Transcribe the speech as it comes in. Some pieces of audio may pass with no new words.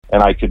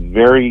and I could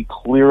very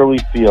clearly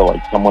feel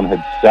like someone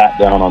had sat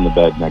down on the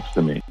bed next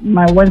to me.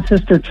 My one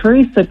sister,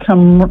 Teresa,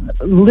 come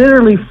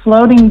literally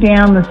floating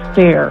down the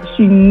stairs.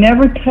 She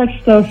never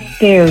touched those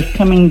stairs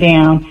coming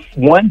down.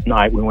 One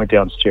night we went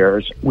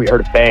downstairs, we heard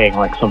a bang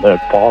like something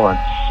had fallen.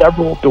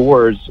 Several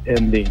doors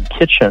in the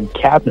kitchen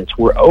cabinets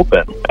were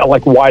open,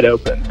 like wide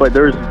open. But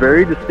there's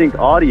very distinct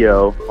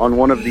audio on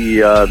one of the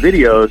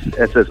videos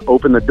that says,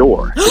 "Open the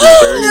door."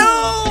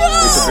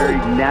 It's a very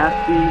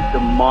nasty,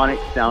 demonic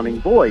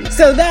sounding voice.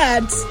 So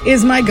that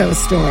is my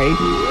ghost story.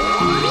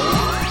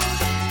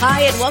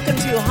 Hi, and welcome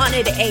to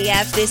Haunted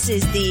AF. This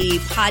is the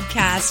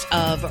podcast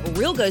of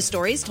real ghost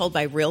stories told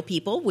by real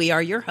people. We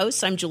are your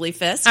hosts. I'm Julie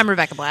Fisk. I'm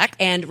Rebecca Black.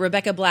 And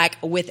Rebecca Black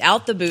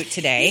without the boot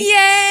today.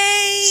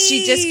 Yay!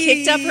 She just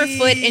kicked up her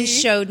foot and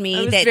showed me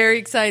I was that very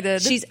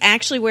excited. She's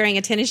actually wearing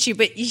a tennis shoe,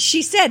 but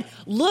she said,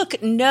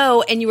 "Look,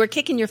 no," and you were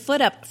kicking your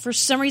foot up. For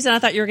some reason, I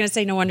thought you were going to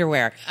say no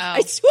underwear. Oh.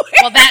 I swear.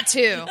 Well, that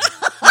too.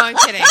 No, I'm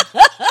kidding.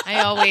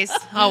 I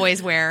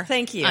always wear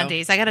Thank you.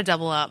 undies. I got to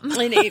double up. And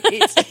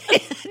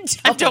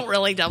I don't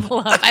really double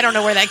up. I don't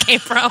know where that came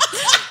from.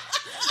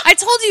 I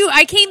told you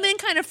I came in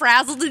kind of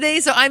frazzled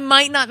today, so I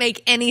might not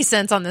make any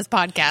sense on this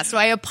podcast, so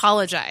I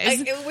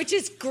apologize. Which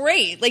is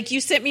great. Like,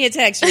 you sent me a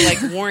text, you're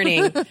like,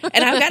 warning.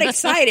 And I got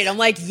excited. I'm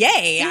like,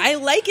 yay. I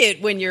like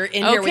it when you're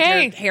in here with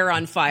your hair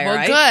on fire.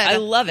 Well, good. I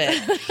love it.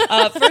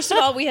 First of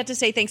all, we have to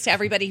say thanks to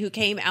everybody who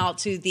came out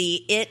to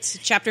the It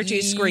Chapter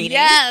 2 screening.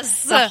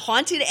 Yes. The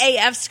Haunted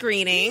AF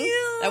screening. Yeah.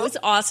 That was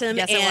awesome.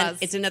 Yes, and it was.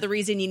 It's another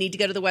reason you need to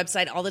go to the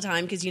website all the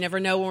time because you never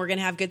know when we're going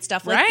to have good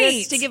stuff like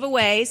this to give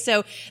away.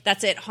 So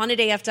that's it,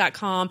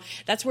 hauntedaf.com.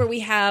 That's where we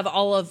have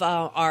all of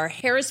our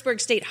Harrisburg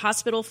State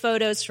Hospital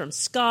photos from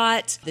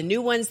Scott, the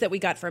new ones that we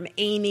got from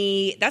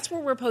Amy. That's where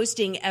we're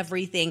posting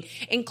everything,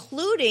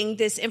 including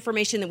this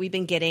information that we've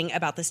been getting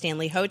about the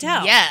Stanley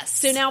Hotel. Yes.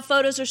 So now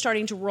photos are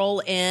starting to roll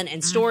in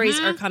and stories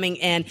are coming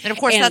in. And of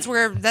course,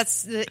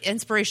 that's the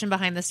inspiration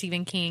behind the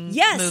Stephen King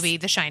movie,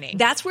 The Shining.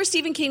 That's where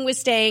Stephen King was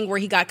staying, where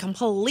he got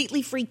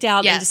completely freaked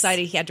out and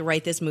decided he had to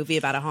write this movie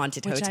about a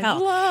haunted hotel.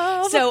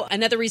 I love. So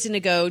another reason to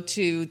go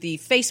to the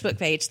Facebook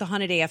page, the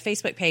Haunted AF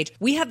Facebook page.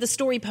 We have the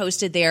story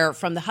posted there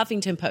from the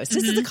Huffington Post.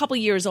 This is a couple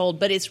years old,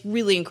 but it's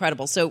really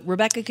incredible. So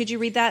Rebecca, could you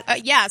read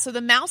that? Yeah. So the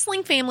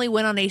Mausling family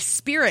went on a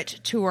spirit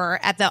tour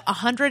at the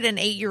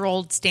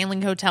 108-year-old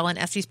Stanley Hotel in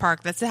Estes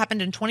Park. This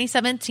happened in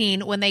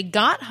 2017. When they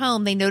got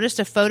home, they noticed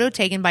a photo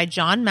taken by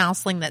John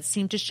Mausling that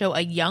seemed to show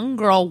a young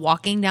girl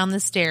walking down the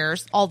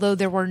stairs, although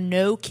there were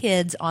no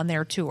kids on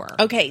their tour.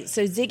 Okay.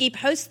 So Ziggy,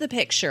 post the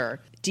picture.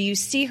 Do you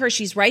see her?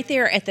 She's right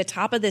there at the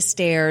top of the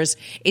stairs.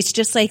 It's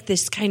just like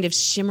this kind of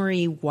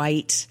shimmery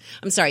white.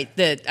 I'm sorry.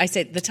 I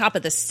said the top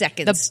of the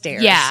second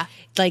stairs. Yeah.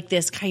 Like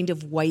this kind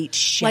of white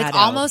shadow. Like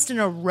almost in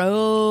a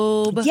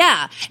robe.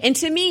 Yeah. And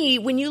to me,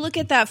 when you look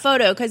at that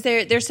photo, because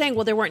they're saying,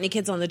 well, there weren't any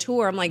kids on the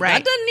tour. I'm like,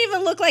 that doesn't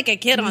even look like a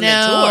kid on the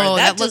tour.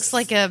 That looks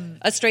like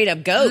a straight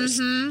up ghost.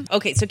 Mm-hmm.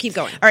 Okay, so keep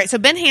going. All right. So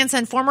Ben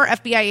Hansen, former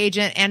FBI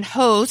agent and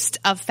host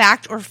of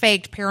Fact or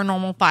Faked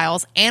Paranormal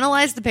Files,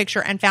 analyzed the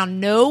picture and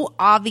found no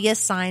obvious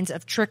signs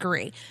of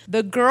trickery.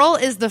 The girl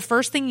is the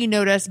first thing you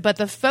notice, but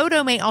the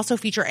photo may also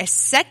feature a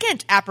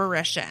second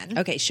apparition.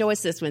 Okay, show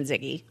us this one,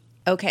 Ziggy.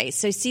 Okay,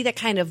 so see that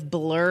kind of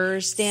blur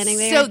standing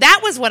there? So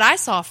that was what I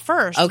saw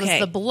first, was Okay.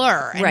 the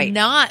blur, and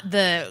not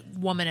the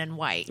woman in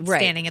white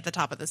standing at the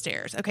top of the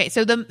stairs. Okay,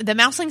 so the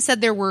Mausling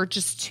said there were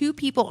just two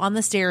people on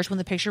the stairs when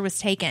the picture was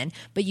taken,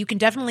 but you can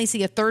definitely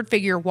see a third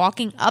figure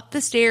walking up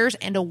the stairs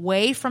and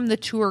away from the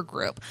tour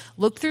group.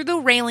 Look through the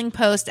railing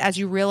post as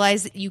you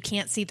realize that you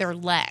can't see their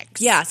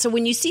legs. Yeah, so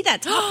when you see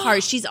that top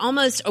part, she's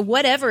almost, or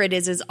whatever it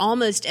is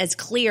almost as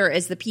clear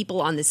as the people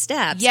on the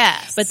steps.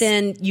 Yes. But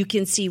then you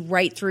can see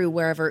right through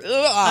wherever.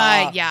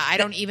 Yeah, I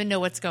don't even know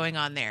what's going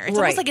on there. It's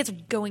almost like it's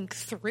going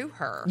through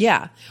her.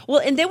 Yeah. Well,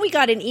 and then we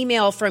got an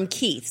email from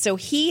Keith. So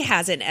he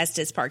has an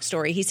Estes Park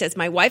story. He says,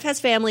 my wife has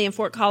family in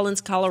Fort Collins,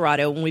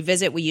 Colorado. When we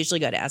visit, we usually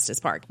go to Estes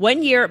Park.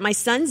 One year, my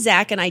son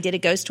Zach and I did a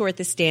ghost tour at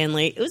the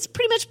Stanley. It was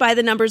pretty much by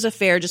the numbers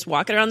affair, just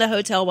walking around the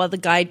hotel while the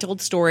guide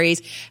told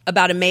stories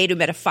about a maid who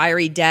met a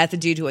fiery death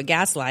due to a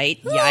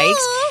gaslight. Yikes.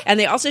 And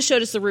they also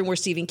showed us the room where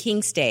Stephen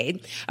King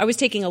stayed. I was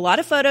taking a lot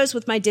of photos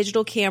with my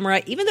digital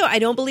camera. Even though I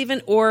don't believe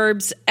in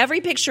orbs,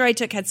 every picture I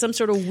took had some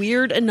sort of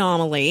weird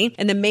anomaly,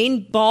 and the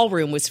main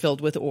ballroom was filled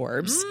with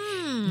orbs.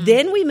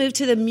 Then we moved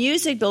to the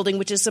music building,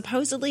 which is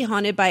supposedly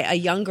haunted by a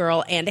young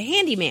girl and a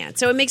handyman.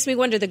 So it makes me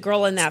wonder, the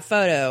girl in that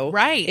photo,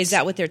 is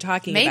that what they're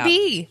talking about?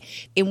 Maybe.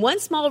 In one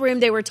small room,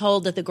 they were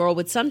told that the girl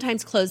would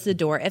sometimes close the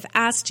door if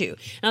asked to.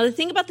 Now, the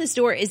thing about this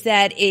door is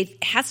that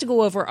it has to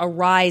go over a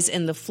rise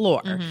in the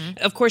floor.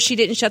 Of course, she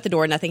didn't shut the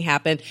door. Nothing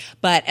happened.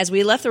 But as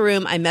we left the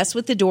room, I messed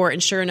with the door,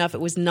 and sure enough,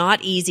 it was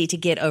not easy to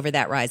get over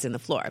that rise in the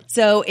floor.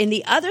 So in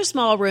the other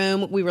small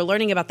room, we were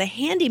learning about the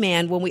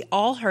handyman when we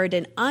all heard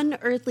an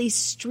unearthly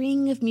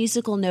string of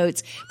musical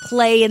notes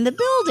play in the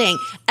building.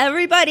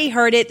 Everybody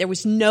heard it. There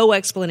was no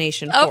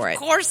explanation for it. Of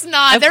course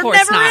not. There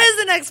never is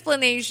an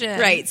explanation.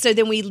 Right. So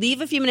then we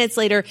leave a few minutes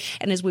later,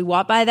 and as we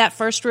walk by that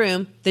first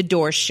room, the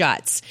door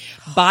shuts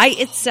by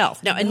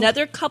itself. Now,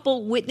 another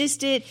couple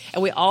witnessed it,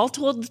 and we all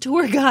told the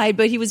tour guide,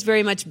 but he was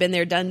very much been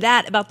there, done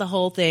that about the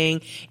whole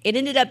thing. It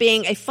ended up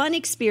being a fun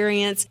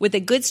experience with a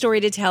good story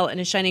to tell and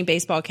a shining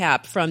baseball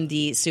cap from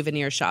the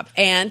souvenir shop.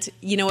 And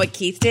you know what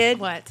Keith did?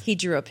 What? He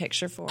drew a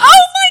picture for us.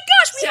 Oh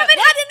my gosh, we haven't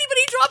had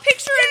anybody draw a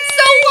picture in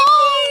so long.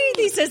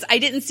 He says, I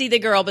didn't see the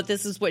girl, but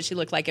this is what she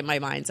looked like in my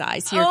mind's eye.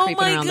 So you're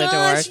creeping around the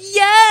door.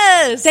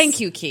 Yes. Thank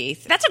you,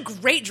 Keith. That's a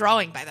great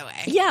drawing, by the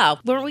way. Yeah.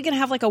 Weren't we going to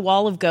have like a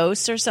wall of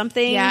ghosts or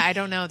something? Yeah, I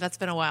don't know. That's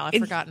been a while. I've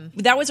forgotten.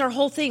 That was our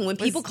whole thing. When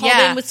people called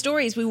in with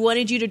stories, we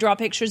wanted you to draw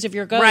pictures of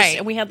your ghosts. Right.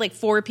 And we had like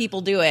 4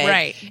 people do it.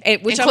 Right.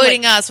 Which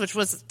including us, which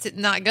was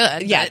not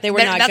good. Yeah, they were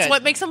not good. That's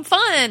what makes them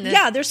fun.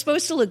 Yeah, they're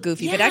supposed to look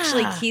goofy, but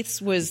actually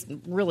Keith's was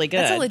really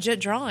good. That's a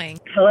legit drawing.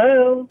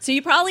 Hello. So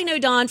you probably know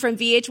Dawn from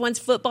VH1's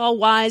Football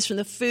Wives, from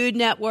the Food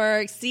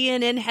Network,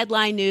 CNN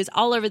headline news,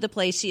 all over the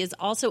place. She is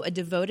also a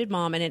devoted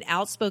mom and an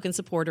outspoken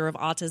supporter of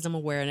autism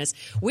awareness.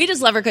 We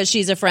just love her because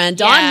she's a friend.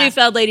 Dawn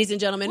Neufeld, ladies and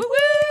gentlemen.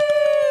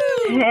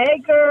 Woo-woo! Hey,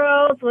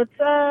 girls. What's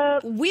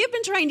up? We have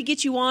been trying to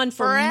get you on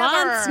for Forever.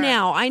 months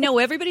now. I know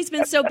everybody's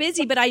been so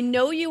busy, but I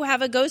know you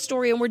have a ghost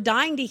story, and we're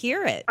dying to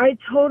hear it. I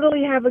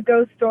totally have a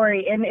ghost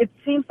story, and it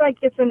seems like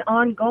it's an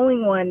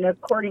ongoing one,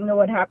 according to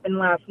what happened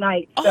last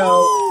night.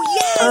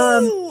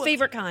 So,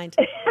 favorite kind.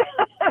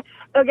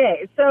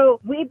 Okay, so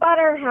we bought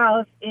our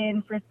house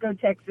in Frisco,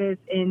 Texas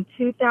in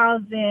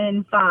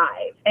 2005.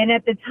 And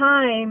at the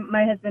time,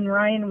 my husband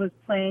Ryan was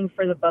playing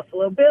for the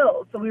Buffalo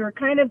Bills. So we were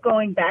kind of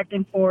going back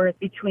and forth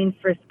between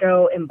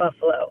Frisco and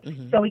Buffalo.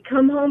 Mm-hmm. So we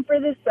come home for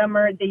the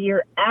summer, the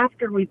year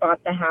after we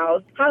bought the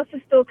house. House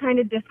is still kind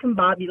of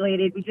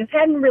discombobulated. We just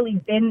hadn't really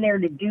been there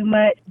to do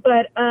much.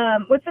 But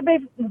what's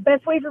the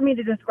best way for me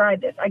to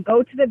describe this? I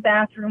go to the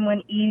bathroom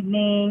one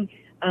evening.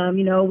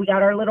 We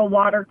got our little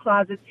water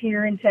closets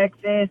here in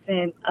Texas,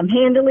 and I'm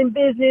handling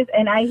business,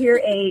 and I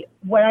hear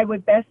what I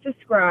would best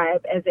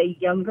describe as a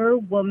younger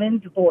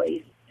woman's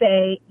voice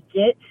say,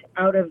 "Get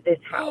out of this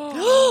house."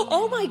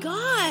 Oh my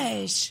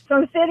gosh. So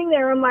I'm sitting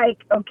there, I'm like,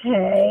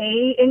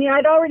 okay. And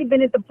I'd already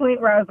been at the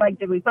point where I was like,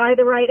 did we buy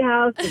the right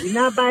house? Did we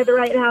not buy the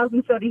right house?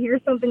 And so to hear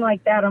something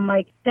like that, I'm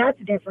like, that's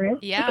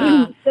different.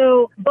 Yeah.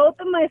 So both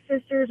of my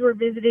sisters were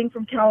visiting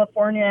from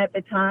California at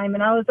the time.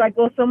 And I was like,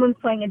 well, someone's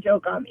playing a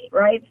joke on me,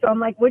 right? So I'm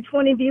like, which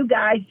one of you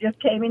guys just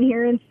came in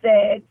here and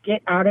said,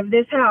 get out of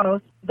this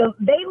house?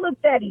 They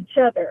looked at each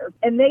other,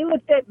 and they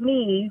looked at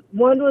me.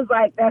 One was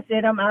like, that's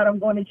it, I'm out. I'm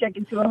going to check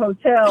into a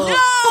hotel. No!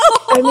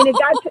 I mean,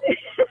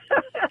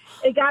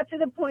 it got to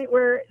the point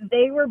where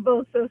they were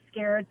both so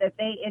scared that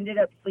they ended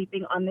up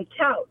sleeping on the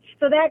couch.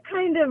 So that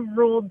kind of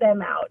ruled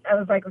them out. I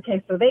was like,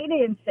 okay, so they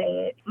didn't say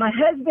it. My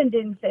husband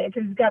didn't say it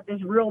because he's got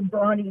this real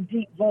brawny,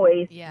 deep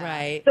voice. Yeah.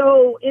 Right.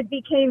 So it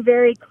became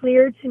very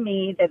clear to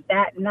me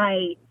that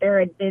night there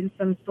had been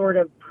some sort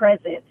of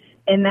presence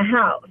in the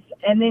house.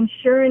 And then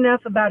sure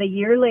enough, about a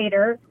year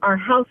later, our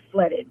house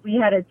flooded. We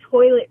had a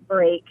toilet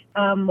break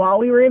while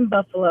we were in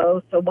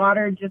Buffalo. So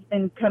water had just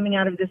been coming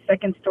out of the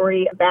second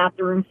story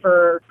bathroom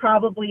for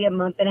probably a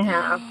month and a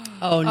half.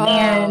 Oh, no.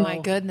 Oh, my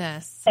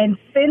goodness. And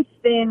since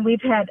then,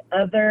 we've had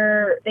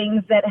other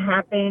things that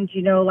happened,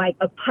 like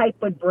a pipe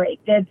would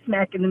break dead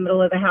smack in the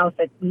middle of the house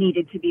that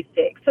needed to be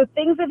fixed. So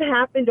things have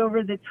happened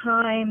over the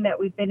time that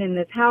we've been in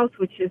this house,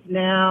 which is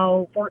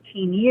now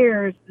 14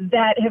 years,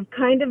 that have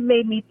kind of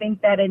made me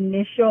think that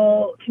initial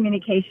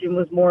communication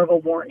was more of a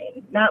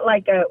warning. Not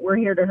like we're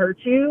here to hurt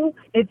you.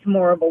 It's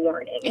more of a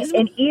warning.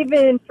 And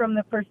even from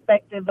the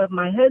perspective of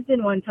my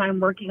husband, one time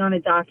working on a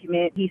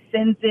document, he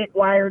sends it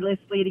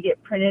wirelessly to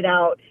get printed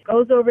out,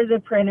 goes over the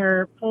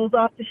printer, pulls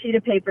off the sheet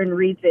of paper and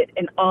reads it,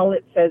 and all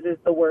it says is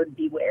the word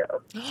beware.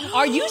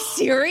 Are you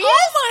serious?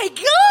 Oh my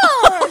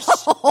gosh!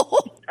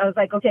 I was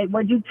like, okay,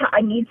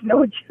 I need to know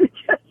what you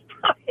just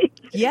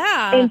typed.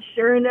 Yeah. And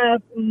sure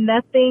enough,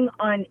 nothing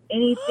on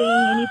any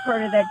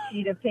part of that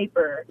sheet of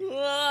paper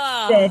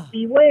said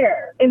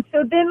beware. And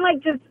so then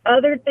just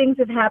other things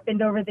have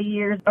happened over the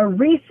years. A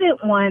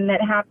recent one that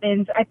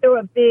happens, I throw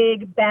a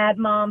big Bad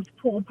Moms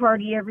pool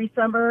party every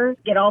summer,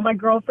 get all my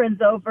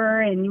girlfriends over,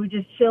 and we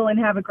just chill and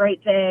have a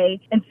great day.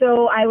 And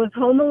so I was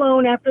home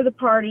alone after the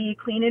party,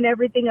 cleaning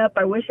everything up.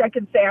 I wish I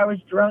could say I was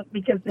drunk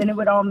because then it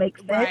would all make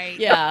sense. Right.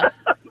 Yeah.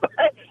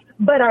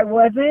 But I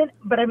wasn't.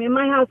 But I'm in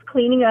my house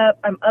cleaning up.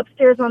 I'm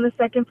upstairs on the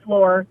second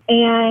floor,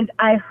 and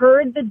I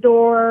heard the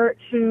door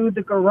to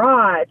the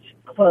garage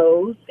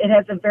close. It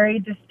has a very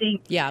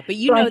distinct... Yeah, but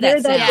you know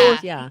that sound.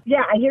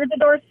 Yeah, I hear the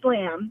door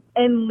slam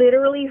and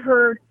literally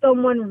heard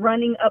someone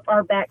running up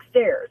our back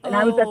stairs. And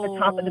I was at the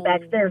top of the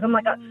back stairs. I'm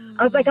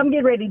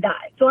getting ready to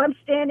die. So I'm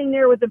standing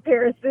there with a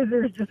pair of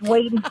scissors just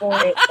waiting for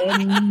it,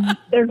 and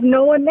there's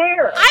no one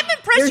there. I'm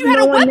impressed you had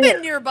a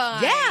weapon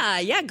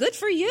nearby. Yeah, good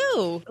for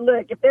you.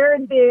 Look, if there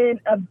had been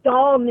a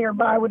doll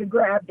nearby, I would have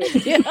grabbed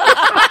it.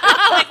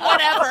 Like,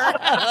 whatever.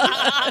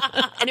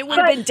 And it would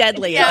have been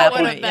deadly at that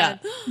point.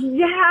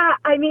 Yeah,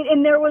 I mean,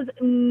 and there was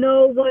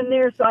no one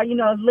there, so I,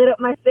 lit up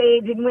my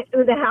sage and went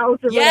through the house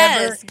or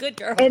whatever. Yes, good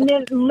girl. And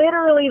then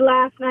literally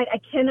last night, I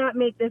cannot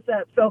make this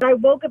up. So I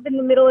woke up in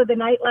the middle of the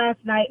night last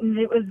night, and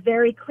it was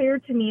very clear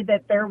to me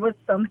that there was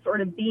some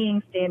sort of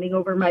being standing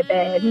over my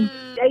bed. And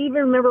I even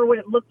remember what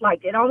it looked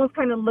like. It almost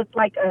kind of looked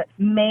like a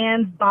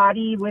man's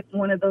body with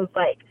one of those,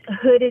 like,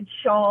 hooded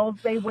shawls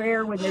they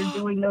wear when they're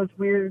doing those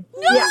weird...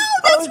 No,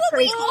 that's what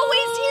we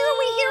always hear.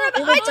 We hear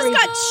about... I just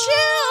got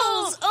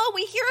chills. Oh,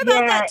 we hear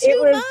about that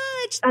too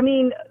much. I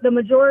mean, the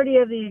majority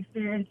of the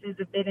experiences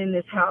have been in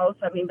this house.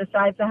 I mean,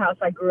 besides the house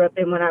I grew up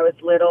in when I was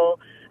little,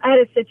 I had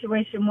a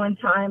situation one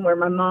time where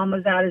my mom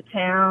was out of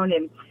town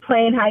and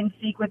playing hide and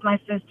seek with my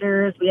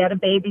sisters. We had a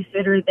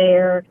babysitter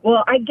there.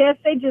 Well, I guess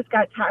they just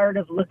got tired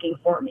of looking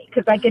for me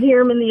because I could hear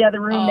them in the other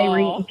room. They were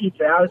eating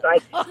pizza. I was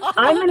like,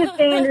 I'm going to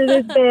stay under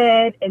this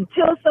bed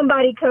until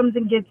somebody comes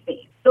and gets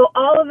me. So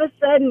all of a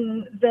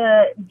sudden,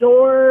 the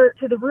door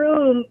to the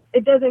room,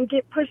 it doesn't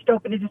get pushed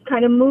open. It just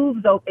kind of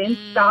moves open,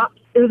 stops.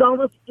 It was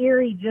almost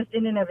eerie just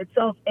in and of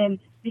itself. And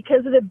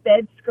because of the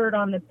bed skirt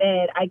on the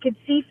bed, I could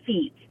see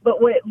feet.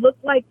 But what it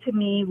looked like to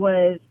me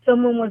was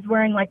someone was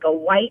wearing like a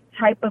white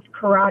type of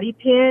karate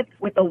pant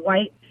with a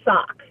white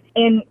sock.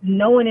 And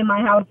no one in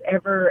my house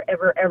ever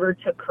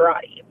took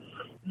karate.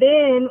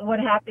 Then what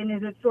happened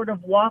is it sort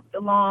of walked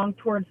along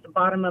towards the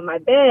bottom of my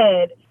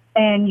bed.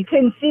 And you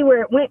couldn't see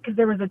where it went because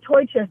there was a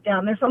toy chest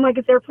down there. So I'm like,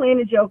 if they're playing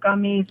a joke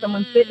on me,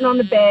 someone's sitting on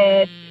the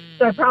bed.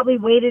 So I probably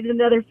waited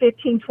another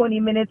 15, 20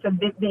 minutes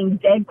of it being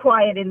dead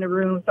quiet in the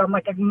room. So I'm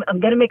like, I'm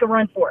going to make a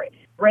run for it.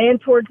 Ran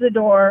towards the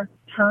door,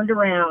 turned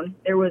around.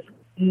 There was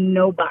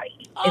nobody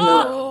in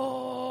the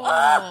room.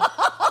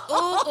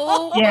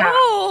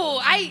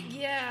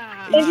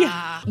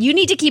 You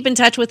need to keep in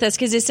touch with us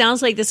because it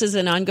sounds like this is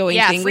an ongoing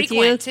thing with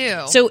you.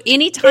 Too. So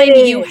anytime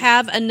you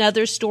have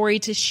another story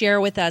to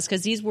share with us,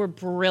 because these were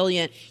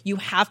brilliant, you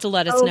have to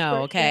let us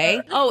know,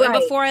 okay? Sure. Oh, and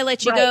before I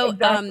let you go,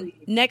 exactly.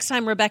 Next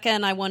time Rebecca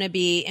and I want to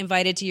be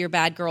invited to your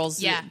Bad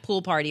Girls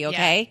pool party,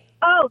 okay? Yeah.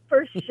 Oh,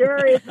 for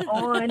sure, it's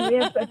on. We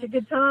have such a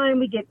good time.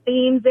 We get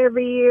themes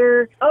every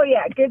year. Oh,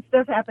 yeah, good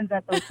stuff happens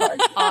at those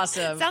parties.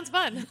 Awesome. Sounds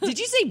fun. Did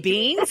you say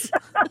beans?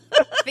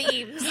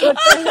 Themes. I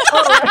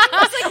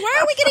was like, why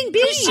are we getting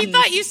beans? She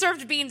thought you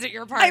served beans at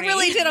your party. I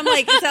really did. I'm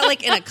like, is that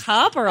like in a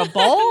cup or a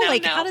bowl?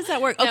 How does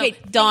that work? No. Okay,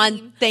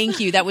 Dawn, thank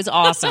you. That was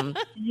awesome.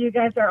 You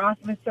guys are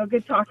awesome. It's so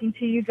good talking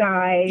to you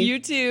guys. You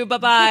too.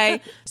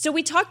 Bye-bye. So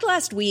we talked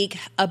last week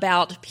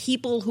about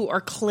people who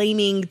are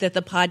claiming that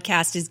the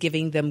podcast is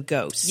giving them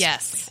ghosts. Yes.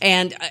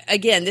 And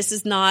again, this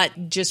is not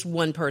just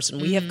one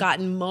person. We have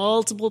gotten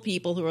multiple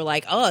people who are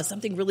like, oh,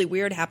 something really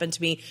weird happened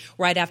to me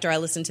right after I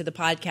listened to the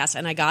podcast.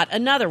 And I got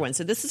another one.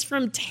 So this is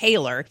from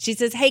Taylor. She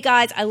says, hey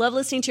guys, I love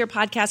listening to your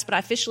podcast, but I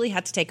officially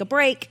had to take a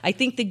break. I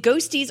think the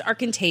ghosties are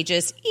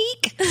contagious.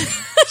 Eek.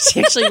 She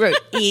actually wrote,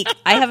 eek.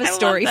 I have a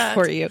story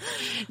for you.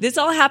 This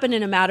all happened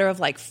in a matter of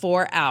like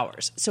 4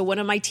 hours. So one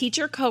of my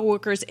teacher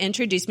coworkers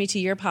introduced me to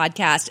your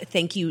podcast.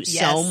 Thank you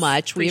so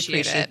much. We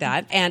appreciate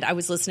that. And I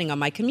was listening on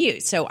my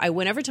commute. So I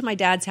went over to my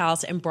dad's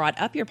house and brought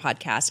up your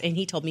podcast, and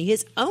he told me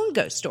his own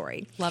ghost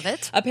story. Love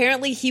it.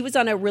 Apparently, he was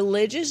on a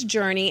religious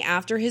journey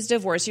after his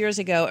divorce years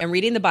ago and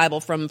reading the Bible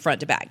from front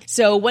to back.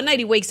 So one night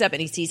he wakes up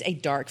and he sees a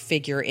dark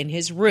figure in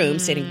his room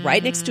sitting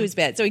right next to his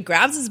bed. So he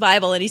grabs his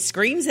Bible and he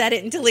screams at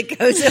it until it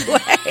goes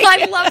away.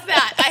 I love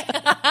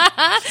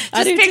that.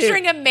 Just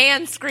picturing a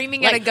man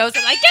screaming at a ghost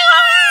and like,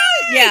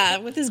 ah! Yeah,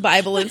 with his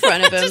Bible in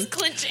front of him. Just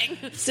clenching.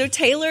 So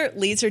Taylor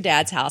leaves her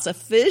dad's house,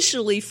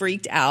 officially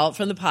freaked out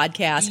from the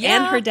podcast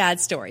and her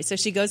dad's story. So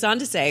she goes on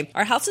to say,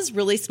 our house is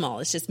really small.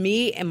 It's just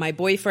me and my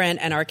boyfriend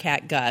and our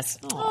cat, Gus.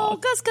 Oh,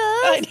 Gus.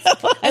 I know.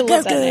 I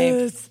love that name.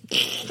 It's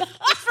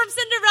from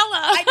Cinderella.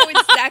 I know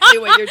exactly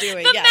what you're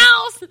doing. The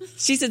mouse.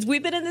 She says,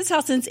 we've been in this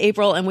house since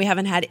April and we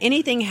haven't had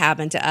anything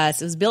happen to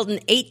us. It was built in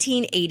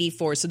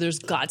 1884, so there's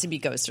got to be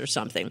ghosts or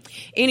something.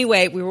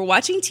 Anyway, we were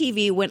watching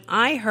TV when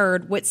I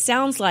heard what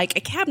sounds like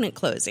a cabinet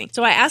closing.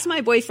 So I asked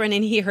my boyfriend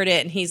and he heard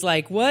it and he's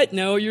like, what?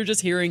 No, you're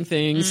just hearing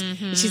things.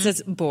 And she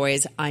says,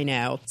 boys, I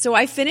know. So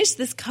I finished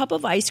this cup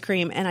of ice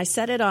cream and I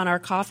set it on our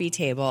coffee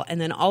table and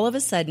then all of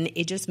a sudden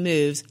it just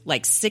moves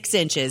like 6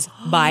 inches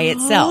by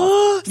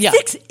itself.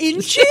 6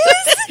 inches?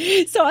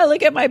 So I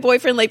look at my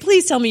boyfriend like,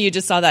 please tell me you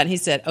just saw that. And he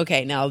said,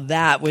 okay, now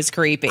that was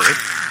creepy.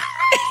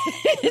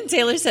 And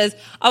Taylor says,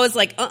 I was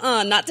like,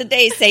 not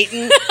today, Satan.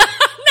 I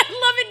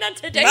love it.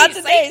 Not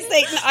today,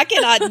 Satan. I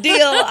cannot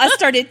deal. I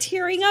started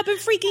tearing up and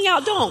freaking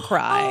out. Don't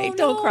cry.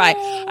 Don't cry.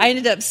 I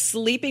ended up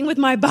sleeping with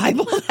my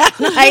Bible that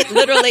night,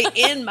 literally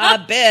in my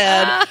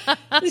bed.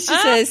 She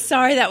says,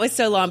 sorry that was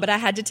so long, but I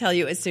had to tell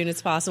you as soon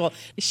as possible.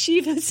 She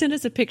even sent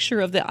us a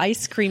picture of the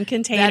ice cream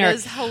container. That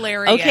is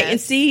hilarious. Okay, and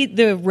see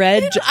the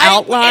red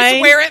outline?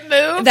 It's where it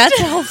moved? That's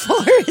how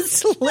far it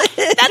slid.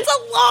 That's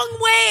a long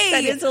way.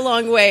 That is a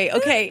long way.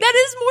 Okay. That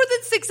is more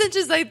than 6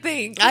 inches, I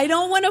think. I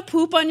don't want to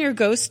poop on your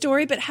ghost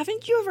story, but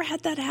haven't you ever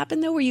had that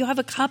happen, though, where you have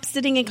a cup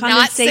sitting in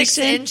condensation? Not 6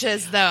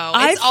 inches, though.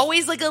 It's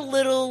always like a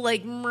little,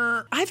 like,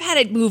 I've had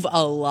it move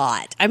a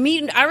lot. I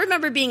mean, I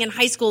remember being in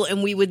high school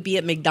and we would be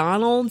at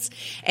McDonald's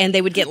and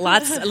they would get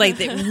lots, like,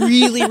 the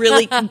really,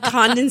 really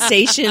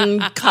condensation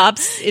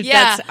cups, if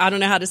that's, I don't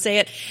know how to say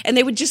it, and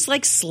they would just,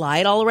 like,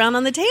 slide all around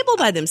on the table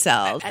by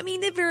themselves. I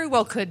mean, it very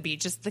well could be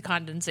just the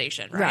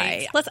condensation,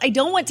 right? Plus, I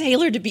don't want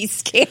Taylor to be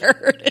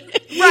scared.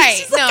 Right.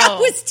 She's like, I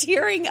was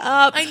tearing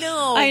up.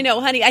 I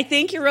know, honey. I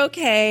think you're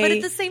okay. But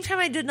at the same time,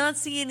 I did not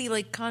see any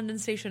like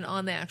condensation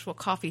on the actual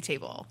coffee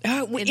table.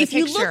 If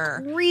you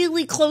look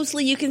really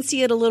closely, you can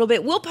see it a little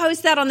bit. We'll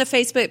post that on the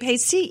Facebook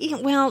page.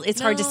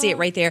 It's hard to see it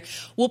right there.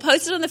 We'll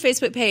post it on the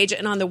Facebook page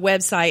and on the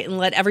website and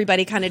let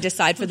everybody kind of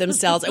decide for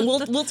themselves. And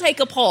we'll take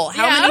a poll.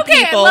 How many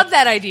people I love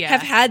that idea.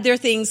 have had their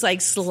things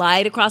like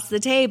slide across the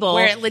table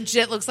where it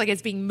legit looks like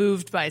it's being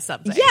moved by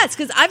something? Yes,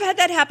 because I've had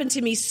that happen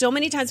to me so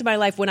many times in my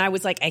life when I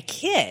was like a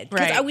kid.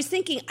 Because Right. I was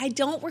thinking, I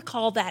don't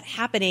recall that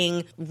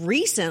happening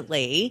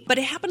recently, but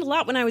it happened a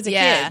lot when I was a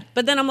kid.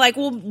 But then I'm like,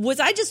 well, was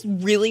I just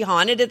really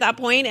haunted at that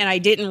point and I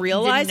didn't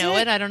realize Didn't know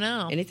it? I don't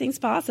know. Anything's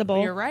possible.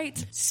 Well, you're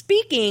right.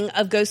 Speaking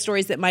of ghost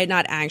stories that might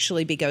not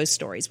actually be ghost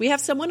stories, we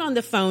have someone on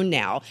the phone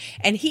now,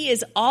 and he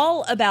is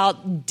all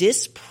about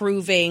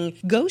disproving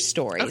ghost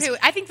stories. Okay,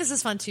 I think this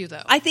is fun too,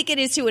 though. I think it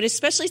is too, and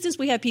especially since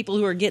we have people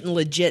who are getting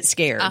legit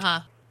scared.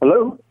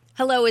 Hello?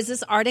 Hello, is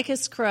this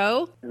Articus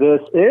Crow? This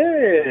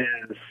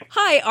is.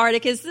 Hi,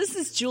 Articus. This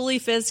is Julie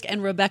Fisk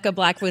and Rebecca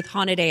Black with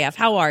Haunted AF.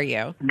 How are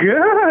you?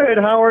 Good.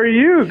 How are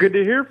you? Good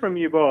to hear from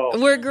you both.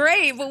 We're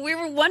great, but we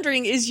were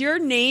wondering, is your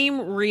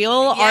name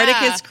real? Yeah.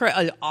 Articus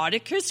Crow.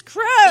 Articus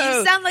Crow.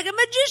 You sound like a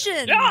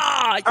magician.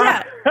 Yeah.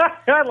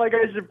 Like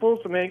I should pull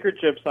some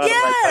handkerchiefs out of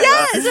my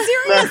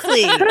Yes,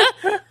 seriously.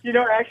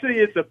 Actually,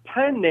 it's a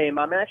pen name.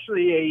 I'm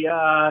actually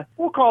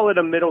we'll call it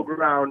a middle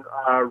ground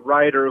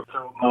writer.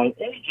 So my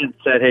agent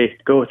said, hey,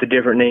 go with a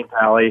different name,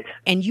 Pally.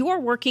 And you are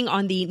working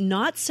on the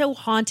Not So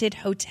Haunted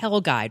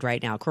Hotel Guide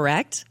right now,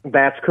 correct?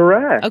 That's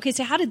correct. Okay,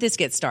 so how did this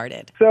get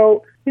started?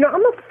 So,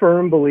 I'm a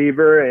firm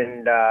believer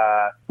and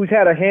who's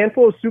had a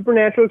handful of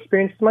supernatural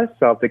experiences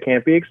myself that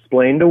can't be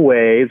explained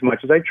away as much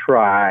as I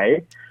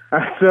try.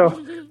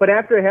 But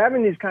after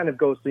having these kind of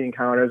ghostly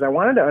encounters, I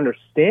wanted to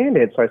understand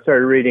it, so I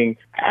started reading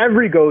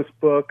every ghost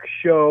book,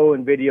 show,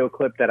 and video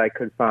clip that I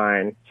could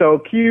find.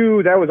 So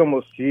that was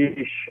almost,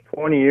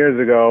 20 years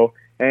ago.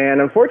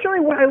 And unfortunately,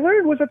 what I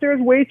learned was that there's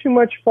way too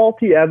much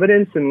faulty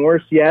evidence, and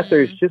worse yet,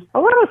 there's just a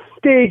lot of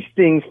stage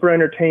things for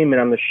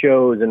entertainment on the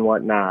shows and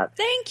whatnot.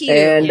 Thank you.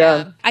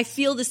 And I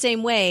feel the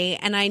same way,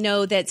 and I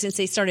know that since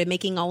they started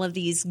making all of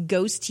these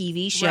ghost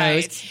TV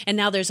shows, and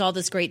now there's all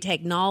this great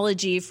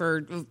technology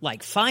for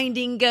like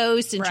finding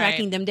ghosts and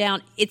tracking them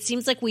down, it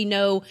seems like we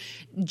know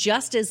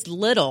just as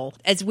little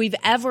as we've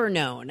ever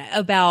known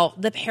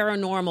about the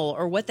paranormal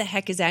or what the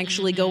heck is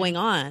actually going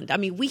on. I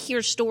mean, we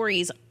hear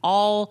stories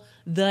all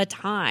the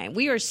time.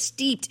 We are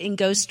steeped in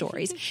ghost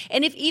stories.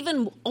 And if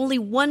even only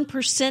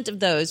 1% of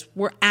those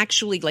were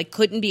actually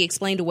couldn't be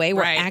explained away,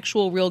 were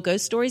actual real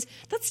ghost stories,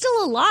 that's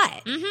still a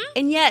lot.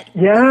 And yet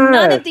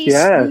none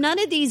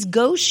of these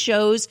ghost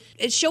shows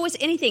show us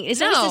anything.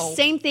 It's always the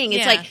same thing.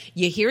 It's like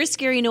you hear a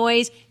scary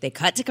noise, they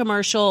cut to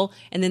commercial,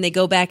 and then they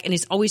go back, and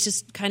it's always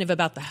just kind of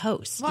about the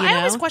host. Well, I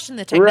always question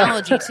the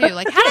technology too.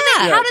 Like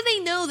how do they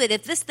know that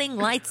if this thing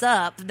lights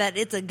up that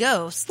it's a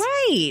ghost?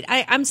 Right.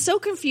 I'm so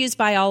confused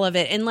by all of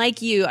it. And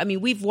like you, I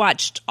mean, we've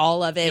watched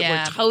all of it.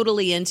 Yeah. We're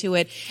totally into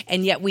it.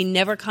 And yet we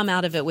never come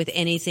out of it with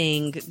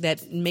anything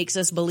that makes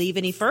us believe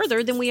any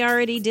further than we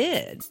already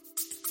did.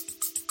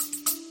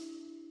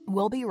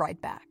 We'll be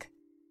right back.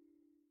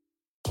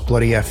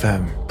 Bloody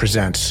FM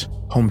presents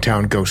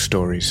Hometown Ghost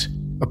Stories,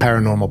 a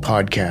paranormal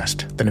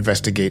podcast that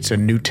investigates a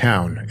new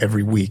town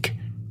every week,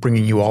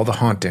 bringing you all the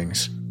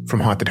hauntings, from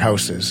haunted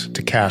houses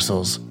to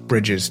castles,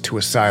 bridges to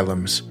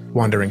asylums,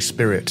 wandering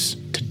spirits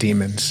to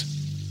demons.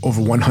 Over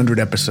 100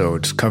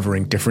 episodes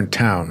covering different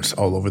towns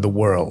all over the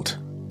world.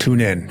 Tune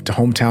in to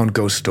Hometown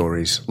Ghost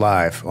Stories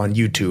live on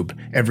YouTube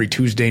every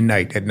Tuesday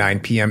night at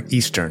 9 p.m.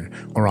 Eastern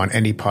or on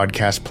any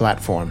podcast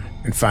platform,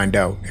 and find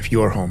out if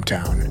your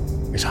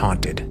hometown is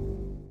haunted.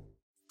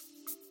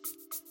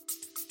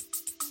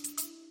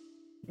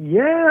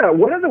 Yeah,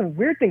 one of the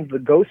weird things, the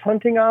ghost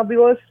hunting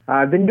obelisk,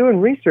 I've been doing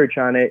research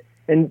on it,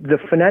 and the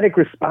phonetic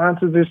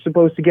responses they're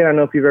supposed to get. I don't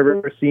know if you've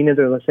ever seen it.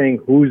 They're saying,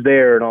 who's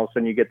there? And all of a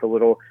sudden you get the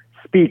little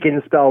speak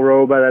and spell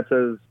robot that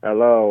says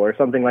hello or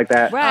something like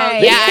that.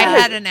 Right. Yeah, I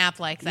had an app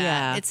like that.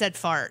 Yeah. It said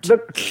fart. The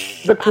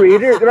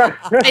creator.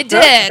 It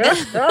did.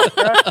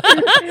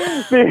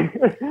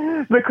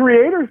 The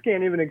creators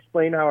can't even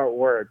explain how it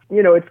works.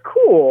 You know, it's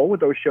cool with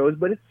those shows,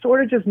 but it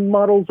sort of just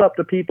muddles up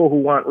the people who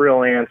want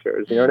real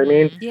answers. You know what I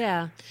mean?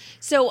 Yeah.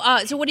 So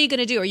what are you going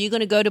to do? Are you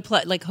going to go to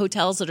like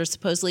hotels that are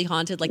supposedly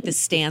haunted, like the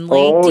Stanley?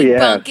 Oh,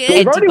 debunk yeah. it? So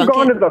we've already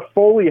gone to the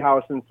Foley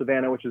House in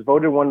Savannah, which is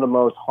voted one of the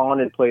most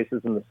haunted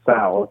places in the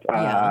South.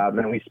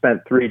 And we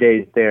spent 3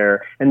 days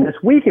there. And this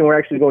weekend, we're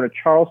actually going to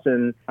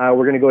Charleston. We're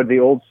going to go to the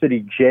Old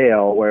City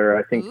Jail, where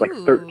I think like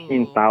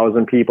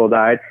 13,000 people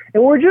died.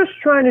 And we're just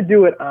trying to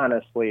do it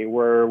honestly.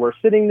 We're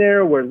sitting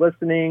there, we're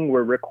listening,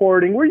 we're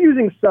recording. We're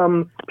using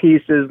some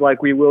pieces,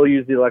 like we will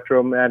use the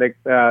electromagnetic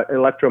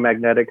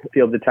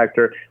field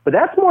detector. But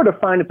that's more to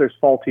find if there's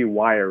faulty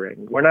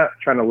wiring. We're not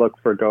trying to look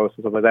for ghosts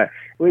and stuff like that.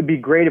 It would be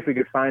great if we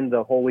could find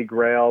the Holy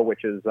Grail,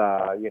 which is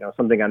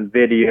something on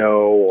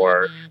video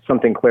or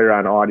something clear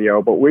on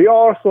audio. But we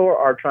also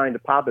are trying to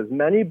pop as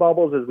many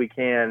bubbles as we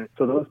can,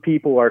 so those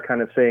people are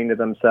kind of saying to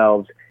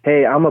themselves,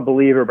 hey, I'm a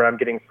believer, but I'm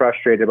getting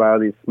frustrated by all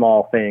these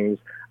small things.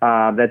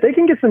 That they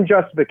can get some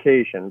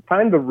justification,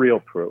 find the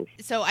real proof.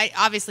 So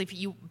obviously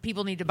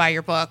people need to buy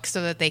your book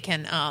so that they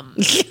can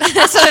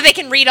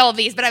read all of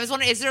these. But I was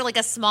wondering, is there like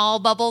a small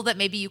bubble that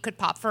maybe you could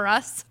pop for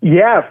us?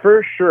 Yeah,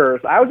 for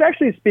sure. So I was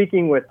actually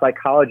speaking with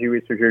psychology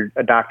researcher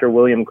Dr.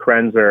 William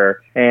Krenzer,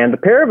 and the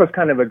pair of us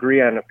kind of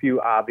agree on a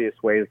few obvious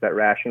ways that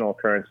rational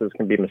occurrences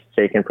can be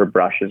mistaken for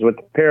brushes with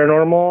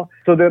paranormal.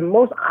 So the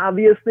most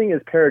obvious thing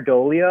is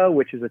pareidolia,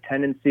 which is a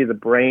tendency of the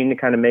brain to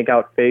kind of make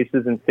out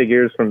faces and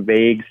figures from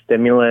vague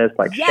stimuli,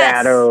 like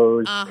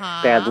shadows,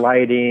 bad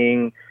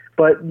lighting.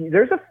 But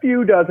there's a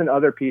few dozen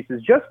other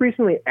pieces. Just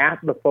recently at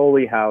the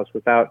Foley House,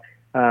 without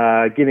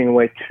giving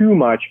away too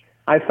much,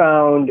 I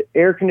found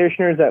air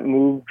conditioners that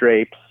move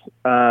drapes.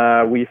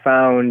 We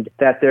found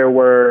that there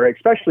were,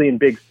 especially in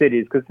big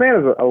cities, because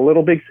Savannah's a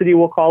little big city,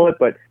 we'll call it,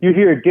 but you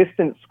hear a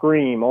distant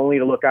scream only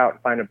to look out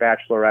and find a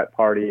bachelorette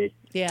party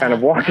kind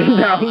of walking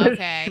down the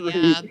street.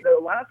 Yeah.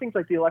 A lot of things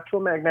like the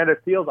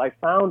electromagnetic fields, I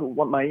found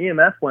when my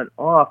EMF went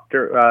off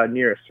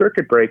near a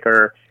circuit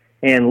breaker,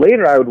 and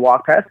later I would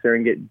walk past there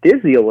and get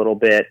dizzy a little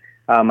bit.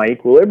 My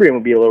equilibrium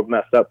would be a little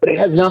messed up, but it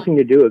has nothing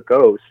to do with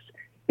ghosts.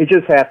 It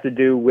just has to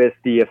do with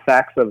the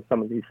effects of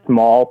some of these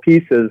small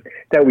pieces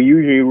that we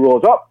usually rule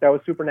as, that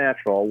was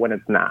supernatural, when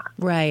it's not.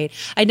 Right.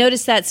 I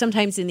noticed that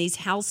sometimes in these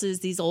houses,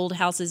 these old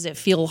houses that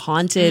feel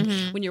haunted,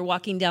 when you're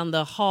walking down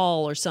the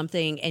hall or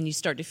something and you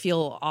start to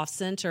feel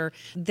off-center,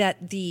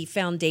 that the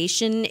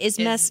foundation is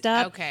messed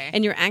up. Okay.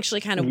 And you're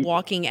actually kind of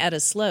walking at a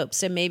slope.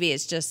 So maybe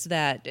it's just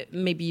that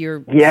maybe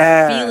you're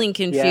feeling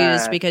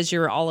confused because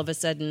you're all of a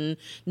sudden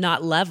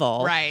not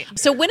level. Right.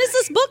 So when is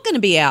this book going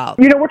to be out?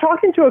 We're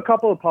talking to a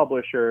couple of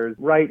publishers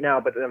right now,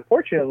 but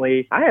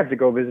unfortunately, I have to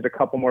go visit a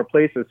couple more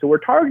places. So we're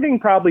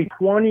targeting probably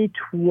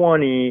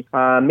 2020,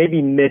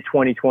 maybe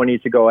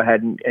mid-2020 to go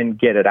ahead and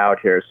get it out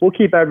here. So we'll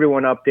keep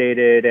everyone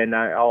updated, and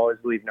I always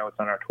leave notes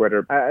on our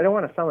Twitter. I don't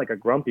want to sound like a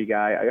grumpy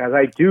guy, as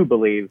I do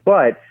believe,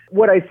 but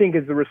what I think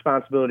is the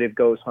responsibility of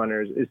ghost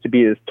hunters is to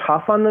be as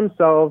tough on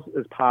themselves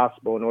as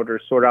possible in order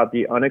to sort out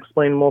the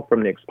unexplainable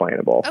from the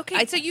explainable.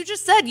 Okay, so you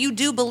just said you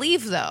do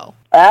believe, though.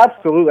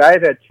 Absolutely.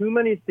 I've had too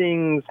many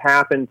things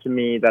happen to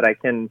me that I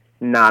can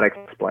not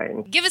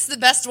explain. Give us the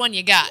best one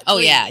you got. Oh,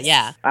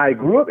 yeah. I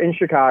grew up in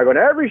Chicago, and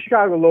every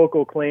Chicago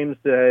local claims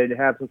to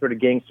have some sort of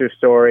gangster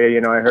story.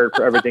 I heard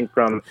everything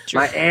from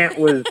my aunt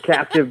was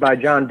captive by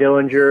John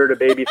Dillinger to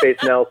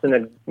Babyface Nelson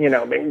and,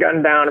 been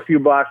gunned down a few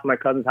blocks from my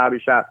cousin's hobby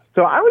shop.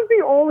 So I was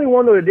the only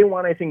one that didn't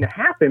want anything to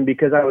happen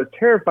because I was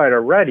terrified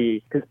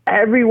already, because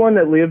everyone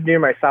that lived near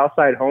my South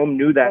Side home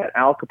knew that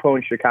Al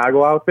Capone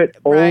Chicago outfit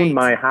owned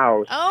my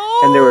house.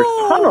 Oh. And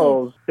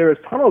there was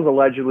tunnels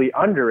allegedly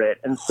under it.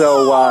 And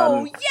so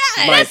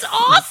that's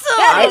awesome.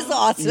 That is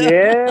awesome.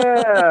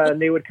 Yeah,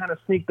 and they would kind of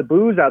sneak the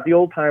booze out. The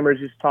old timers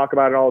used to talk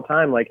about it all the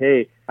time. Like,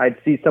 hey, I'd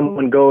see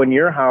someone go in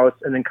your house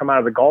and then come out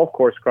of the golf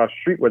course across the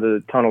street where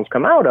the tunnels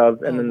come out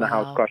of, and then the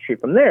house across the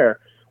street from there.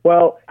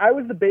 Well, I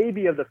was the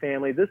baby of the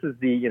family. This is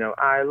the,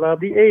 I love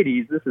the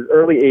 80s. This is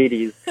early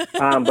 80s.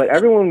 But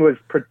everyone was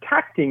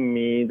protecting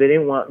me. They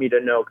didn't want me to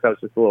know because I was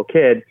just a little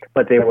kid.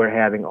 But they were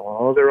having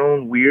all their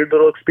own weird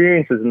little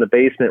experiences in the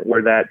basement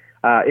where that,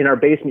 in our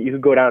basement, you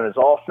could go down and it's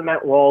all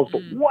cement walls,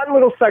 but one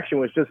little section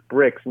was just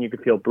bricks and you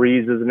could feel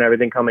breezes and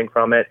everything coming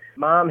from it.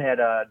 Mom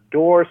had a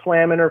door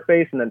slam in her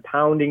face and then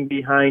pounding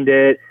behind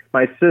it.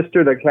 My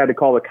sister that had to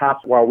call the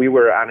cops while we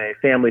were on a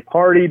family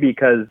party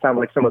because it sounded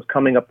like someone was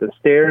coming up the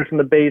stairs from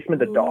the basement.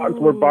 The dogs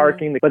were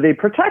barking, but they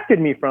protected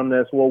me from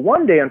this. Well,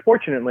 one day,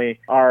 unfortunately,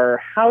 our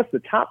house, the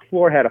top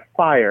floor had a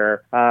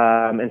fire,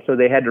 and so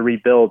they had to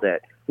rebuild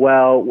it.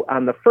 Well,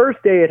 on the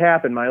first day it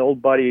happened, my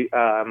old buddy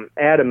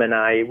Adam and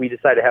I, we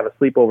decided to have a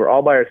sleepover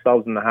all by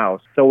ourselves in the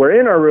house. So we're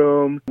in our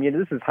room.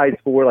 This is high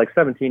school. We're like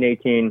 17,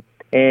 18,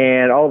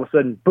 and all of a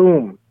sudden,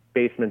 boom,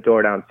 basement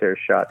door downstairs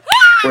shut.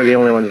 We're the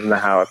only ones in the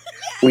house.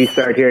 We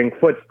start hearing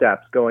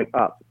footsteps going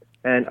up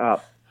and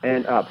up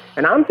and up.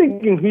 And I'm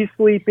thinking he's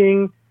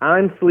sleeping.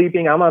 I'm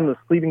sleeping. I'm on the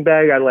sleeping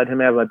bag. I let him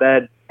have my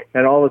bed.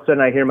 And all of a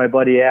sudden I hear my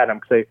buddy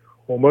Adam say,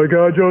 "Oh my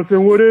God,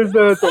 Justin, what is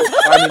that?"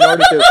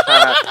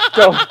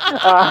 So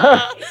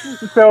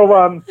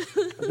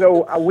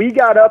we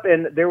got up,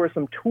 and there were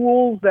some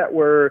tools that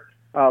were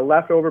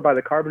left over by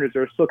the carpenters.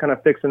 They were still kind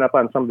of fixing up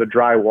on some of the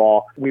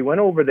drywall. We went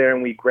over there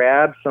and we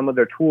grabbed some of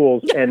their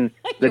tools, and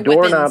the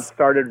doorknob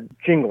started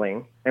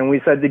jingling. And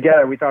we said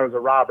together, we thought it was a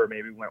robber.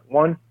 Maybe we went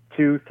 1,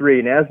 2, 3.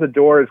 And as the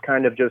door is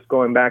kind of just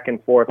going back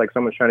and forth, like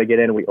someone's trying to get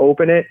in, we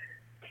open it.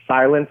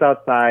 Silence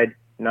outside.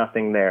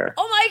 Nothing there.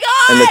 Oh my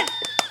God!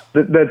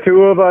 And the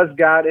two of us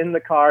got in the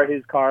car,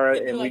 his car,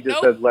 and we just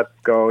said, "Let's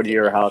go to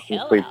your house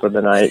and sleep for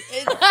the night."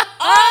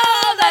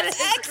 Oh, that's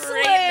excellent.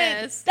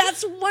 Greatness.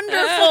 That's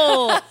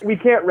wonderful. We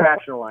can't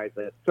rationalize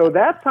it. So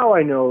that's how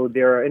I know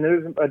there are, and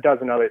there's a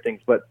dozen other things,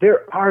 but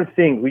there are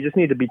things. We just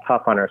need to be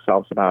tough on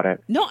ourselves about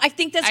it. No, I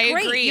think that's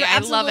great. Agree. You're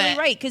absolutely love it.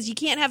 right, because you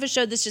can't have a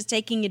show that's just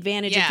taking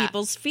advantage of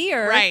people's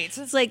fear. Right.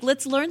 So it's like,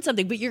 let's learn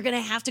something, but you're going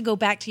to have to go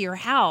back to your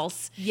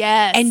house.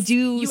 Yes. And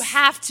do... You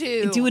have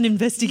to. Do an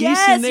investigation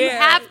yes, there. you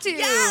have to.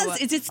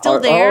 Yes. Is it still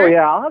there? Oh,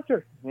 yeah. I'll have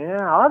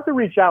to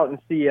reach out and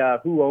see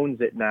who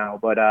owns it now.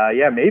 But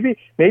yeah, maybe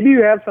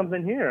you have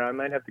something here. I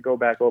might have to go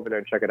back over there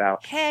and check it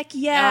out. Heck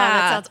yeah.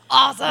 That sounds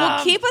awesome.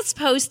 Well, keep us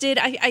posted.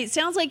 It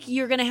sounds like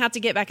you're going to have to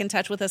get back in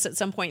touch with us at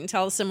some point and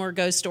tell us some more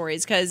ghost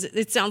stories, because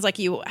it sounds like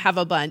you have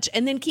a bunch.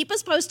 And then keep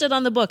us posted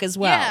on the book as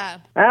well. Yeah.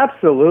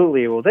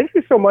 Absolutely. Well, thank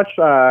you so much,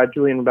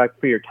 Julie and Rebecca,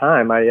 for your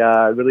time. I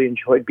really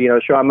enjoyed being on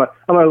the show. I'm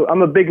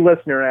a big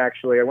listener,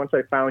 actually. Once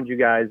I found you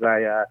guys,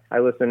 I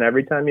listen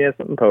every time you have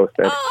something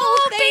posted.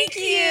 Oh, thank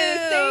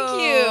you.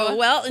 Thank you.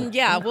 Well, and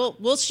yeah,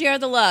 we'll share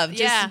the love.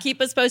 Just keep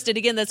us posted.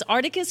 Again, that's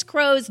Articus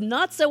Crow's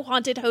Not So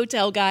Haunted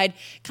Hotel Guide,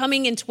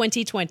 coming in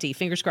 2020.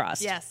 Fingers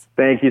crossed. Yes.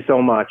 Thank you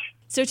so much.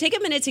 So take a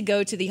minute to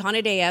go to the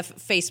Haunted AF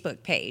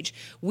Facebook page.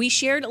 We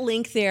shared a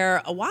link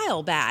there a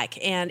while back,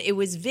 and it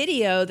was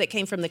video that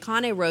came from the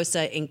Cane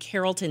Rosa in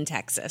Carrollton,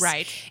 Texas.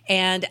 Right.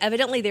 And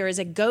evidently there is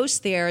a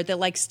ghost there that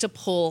likes to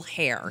pull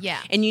hair.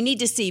 Yeah. And you need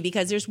to see,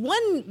 because there's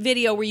one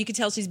video where you can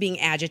tell she's being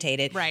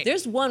agitated. Right.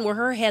 There's one where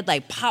her head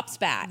like pops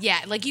back.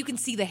 Yeah, like you can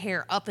see the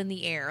hair up in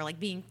the air, like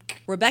being...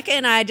 Rebecca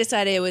and I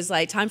decided it was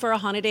like time for a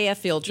Haunted AF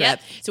field trip.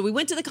 Yep. So we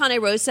went to the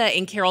Cane Rosa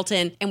in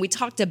Carrollton, and we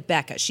talked to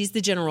Becca. She's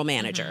the general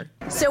manager.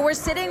 So we're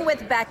sitting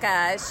with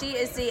Becca. She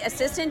is the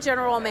assistant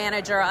general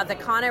manager of the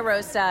Cane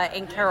Rosa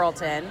in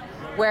Carrollton,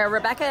 where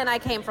Rebecca and I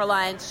came for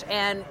lunch,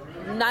 and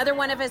neither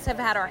one of us have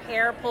had our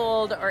hair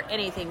pulled or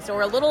anything. So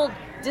we're a little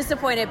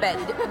disappointed,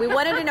 but we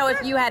wanted to know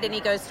if you had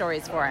any ghost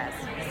stories for us.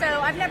 So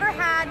I've never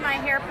had my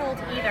hair pulled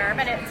either,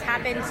 but it's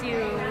happened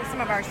to some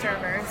of our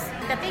servers.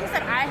 The things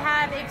that I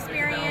have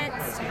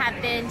experienced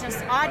have been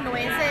just odd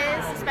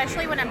noises,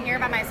 especially when I'm here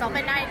by myself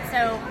at night.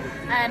 So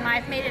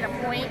I've made it a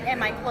point in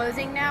my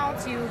closing now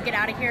to get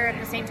out of here at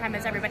the same time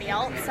as everybody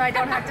else, so I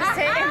don't have to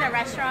sit in the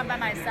restaurant by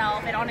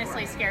myself. It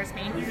honestly scares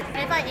me.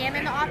 If I am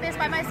in the office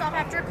by myself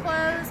after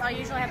close, I'll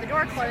usually have the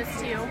door closed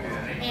too,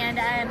 and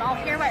I'll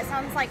hear what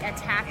sounds like a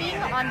tapping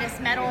on this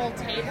metal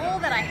table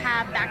that I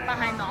have back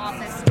behind the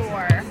office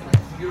door.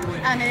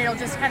 And it'll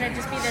just kind of be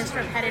this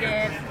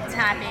repetitive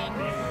tapping.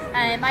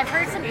 I've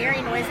heard some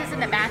eerie noises in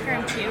the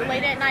bathroom too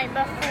late at night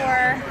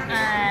before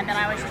that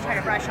I always just try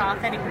to brush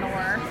off and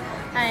ignore.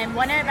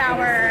 One of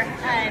our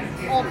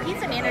old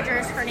pizza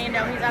managers,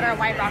 Fernando, he's at our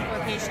White Rock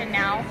location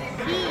now,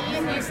 he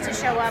used to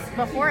show up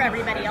before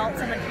everybody else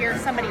and would hear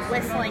somebody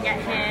whistling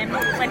at him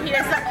when he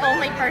was the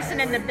only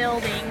person in the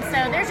building.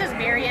 So there's just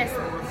various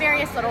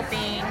little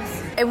things.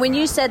 And when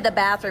you said the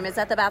bathroom, is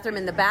that the bathroom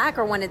in the back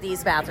or one of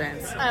these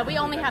bathrooms? We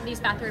only have these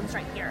bathrooms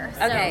right here.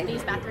 So okay.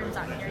 These bathrooms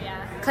out here,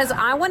 yeah. Because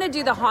I want to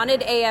do the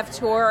Haunted AF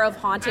tour of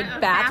haunted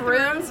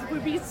bathrooms.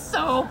 Would be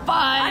so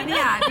fun.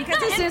 Yeah,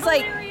 because it seems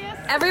like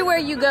everywhere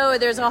you go,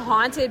 there's a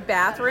haunted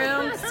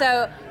bathroom.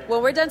 So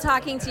when we're done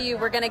talking to you,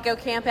 we're going to go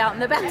camp out in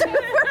the bathroom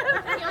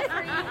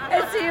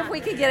and see if we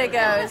can get a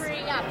ghost.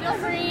 Yeah, feel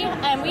free.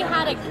 And we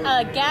had a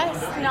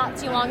guest not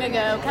too long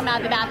ago come out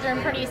of the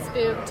bathroom pretty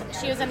spooked.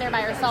 She was in there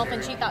by herself,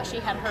 and she thought she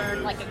had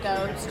heard like a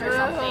ghost or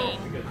something.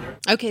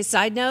 Okay,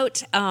 side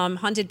note,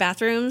 haunted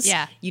bathrooms.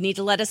 Yeah. You need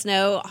to let us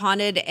know.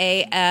 Haunted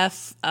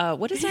AF,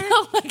 what is that?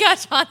 Oh my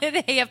gosh,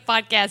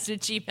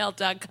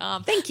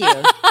 hauntedafpodcast@gmail.com. Thank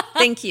you.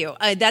 Thank you.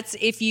 That's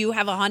if you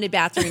have a haunted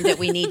bathroom that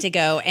we need to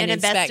go and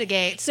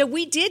investigate. So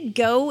we did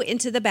go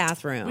into the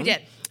bathroom. We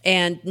did.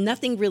 And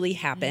nothing really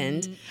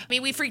happened. I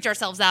mean, we freaked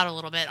ourselves out a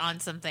little bit on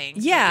some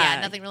things. Yeah.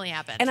 Yeah, nothing really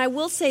happened. And I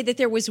will say that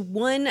there was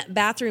one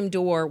bathroom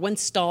door, one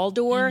stall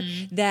door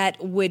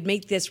that would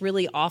make this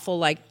really awful,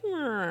 like,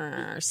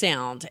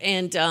 sound.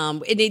 And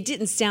it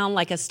didn't sound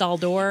like a stall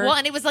door. Well,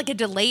 and it was like a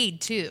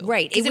delayed, too.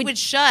 Right. Because it would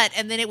shut,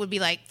 and then it would be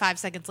like 5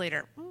 seconds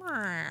later.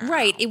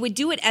 Right. It would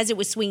do it as it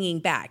was swinging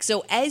back.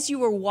 So as you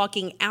were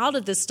walking out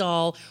of the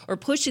stall or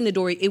pushing the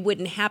door, it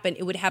wouldn't happen.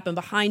 It would happen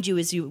behind you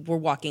as you were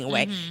walking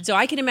away. So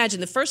I can imagine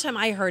the first time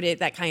I heard it,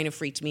 that kind of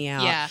freaked me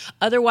out. Yeah.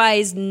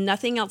 Otherwise,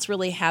 nothing else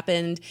really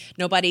happened.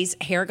 Nobody's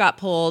hair got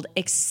pulled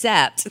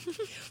except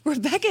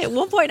Rebecca. At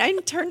one point, I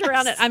turned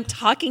around and I'm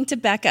talking to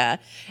Becca,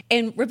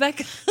 and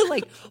Rebecca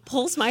like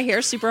pulls my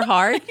hair super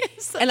hard.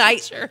 And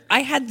I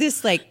had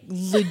this like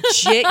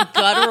legit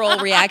guttural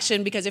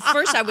reaction because at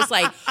first I was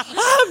like,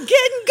 I'm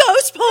getting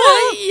ghost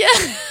pulled. Yeah.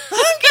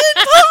 I'm getting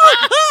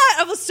pulled.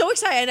 I was so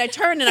excited. And I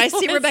turned and I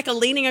see Rebecca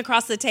leaning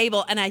across the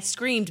table and I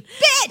screamed,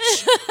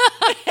 bitch.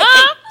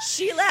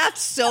 She laughed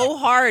so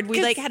hard.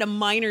 We like had a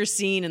minor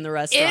scene in the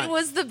restaurant. It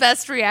was the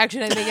best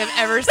reaction I think I've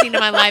ever seen in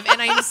my life.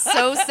 And I'm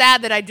so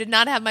sad that I did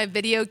not have my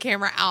video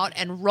camera out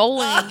and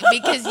rolling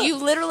because you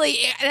literally,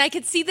 and I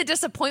could see the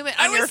disappointment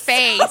on your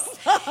face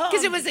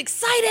because it was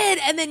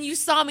excited. And then you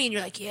saw me and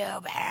you're like, you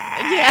bitch.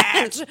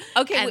 Yeah.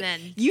 Okay. And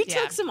then you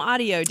took some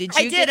audio. Did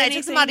you? I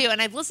took some audio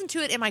and I've listened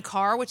to it in my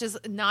car, which is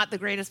not the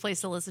greatest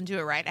place to listen to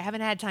it, right? I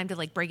haven't had time to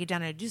like break it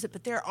down and deduce it,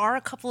 but there are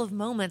a couple of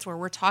moments where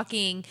we're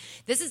talking.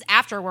 This is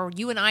after where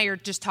you and I are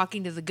just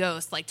talking to the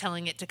ghost, like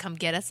telling it to come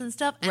get us and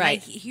stuff. And I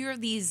hear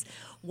these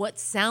what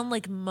sound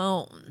like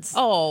moans.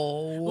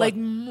 Oh. Like,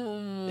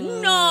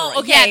 no.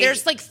 Okay. Yeah,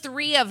 there's like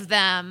 3 of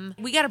them.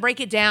 We got to break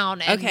it down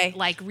and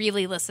like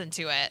really listen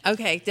to it.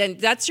 Okay, then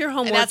that's your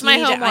homework. That's my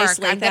homework. I'm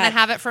going to that.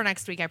 have it for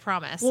next week, I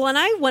promise. Well, and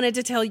I wanted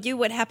to tell you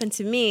what happened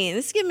to me. And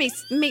this is going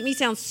to make me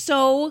sound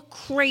so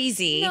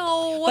crazy.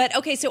 No. But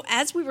okay, so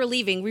as we were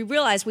leaving, we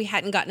realized we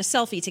hadn't gotten a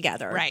selfie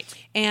together. Right.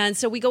 And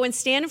so we go and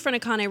stand in front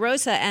of Cane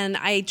Rosa, and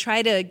I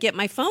try to get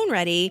my phone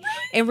ready.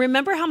 And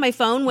remember how my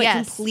phone went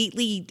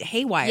completely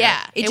haywire? Yeah.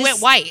 It went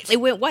white. It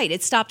went white.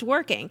 It stopped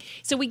working.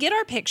 So we get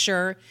our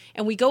picture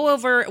and we go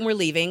over and we're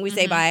leaving. We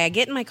say bye. I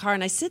get in my car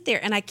and I sit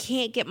there and I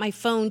can't get my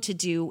phone to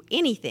do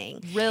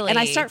anything. Really? And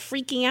I start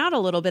freaking out a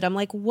little bit. I'm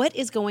like, what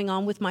is going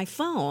on with my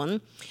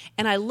phone?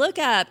 And I look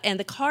up and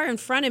the car in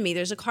front of me,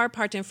 there's a car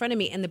parked in front of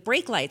me and the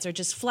brake lights are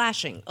just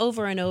flashing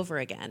over and over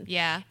again.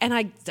 Yeah. And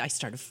I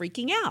started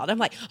freaking out. I'm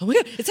like, oh my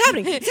God, it's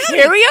happening. It's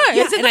happening. Here we are.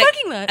 Yeah. It's in the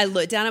parking lot. I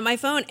look down at my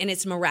phone and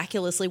it's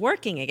miraculously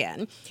working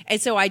again.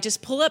 And so I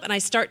just pull up and I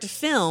start to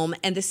film.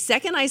 And the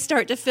second I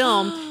start to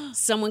film,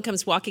 someone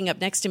comes walking up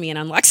next to me and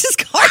unlocks his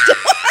car door.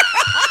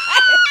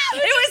 It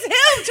was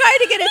him trying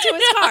to get into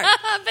his car.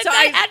 But so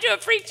that had to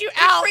have freaked you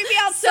out. It freaked me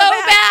out so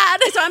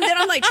bad. So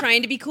I'm like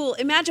trying to be cool.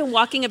 Imagine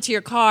walking up to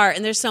your car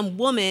and there's some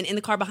woman in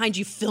the car behind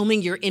you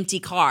filming your empty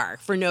car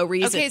for no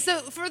reason. Okay, so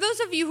for those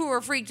of you who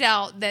are freaked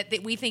out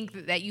that we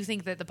think that you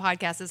think that the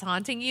podcast is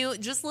haunting you,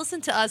 just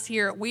listen to us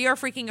here. We are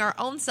freaking our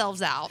own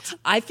selves out.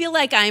 I feel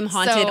like I'm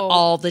haunted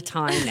all the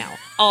time now.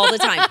 All the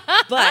time.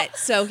 But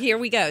so here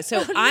we go.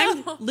 So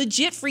I'm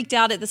legit freaked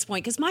out at this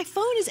point because my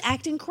phone is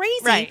acting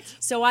crazy. Right.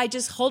 So I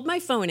just hold my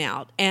phone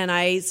out and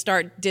I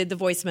did the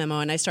voice memo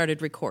and I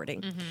started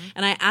recording.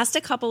 And I asked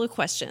a couple of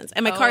questions.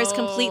 And my car is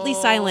completely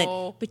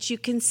silent, but you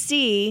can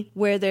see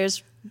where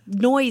there's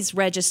noise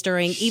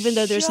registering even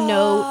though there's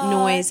no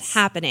noise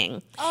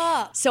happening.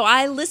 So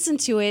I listened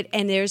to it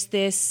and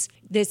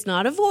there's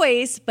not a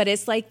voice, but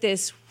it's like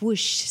this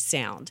whoosh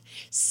sound.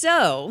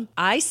 So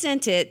I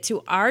sent it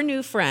to our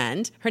new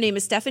friend. Her name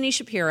is Stephanie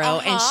Shapiro,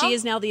 and she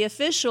is now the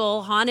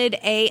official Haunted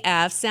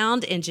AF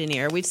sound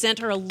engineer. We've sent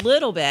her a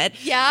little bit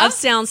of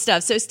sound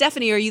stuff. So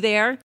Stephanie, are you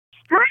there?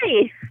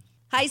 Hi.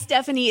 Hi,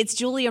 Stephanie. It's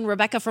Julie and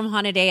Rebecca from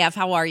Haunted AF.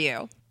 How are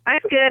you? I'm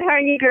good. How are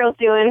you girls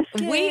doing?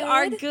 We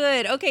are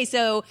good. Okay,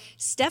 so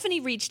Stephanie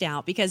reached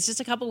out because just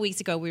a couple weeks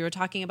ago we were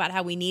talking about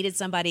how we needed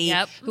somebody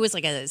who was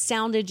like a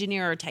sound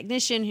engineer or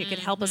technician who could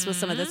help us with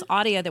some of this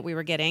audio that we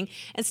were getting.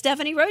 And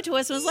Stephanie wrote to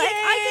us and was like,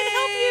 I can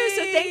help you.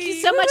 So thank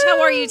you so much.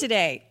 How are you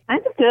today?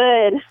 I'm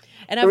good.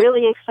 And I'm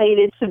really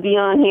excited to be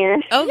on here.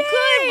 Oh,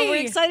 good. Well,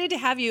 we're excited to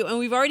have you. And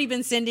we've already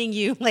been sending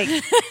you like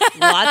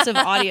lots of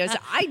audio. So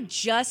I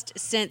just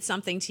sent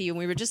something to you. And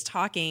we were just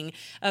talking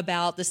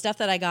about the stuff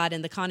that I got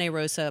in the Cane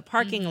Rosa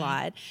parking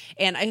lot.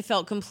 And I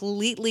felt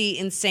completely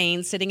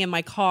insane sitting in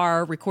my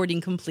car, recording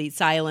complete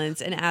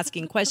silence and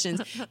asking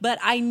questions. But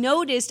I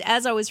noticed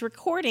as I was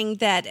recording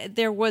that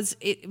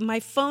my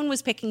phone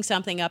was picking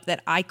something up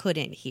that I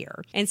couldn't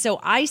hear. And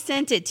so I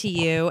sent it to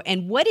you.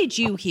 And what did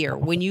you hear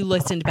when you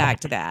listened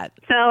back to that?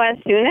 So as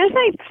soon as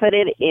I put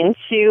it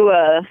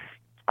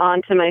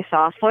onto my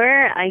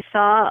software, I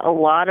saw a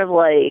lot of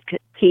like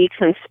peaks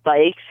and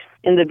spikes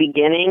in the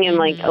beginning and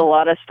like a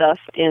lot of stuff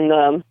in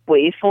the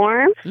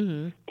waveform.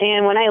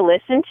 And when I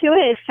listened to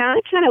it, it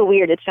sounded kind of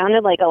weird. It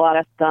sounded like a lot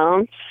of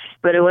thumps,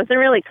 but it wasn't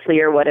really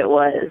clear what it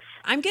was.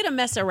 I'm going to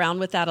mess around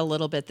with that a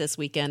little bit this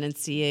weekend and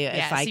see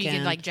if I can. You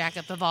can like jack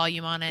up the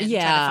volume on it and try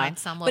to find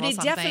some little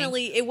something. But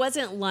it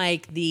wasn't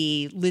like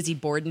the Lizzie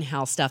Borden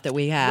house stuff that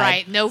we had.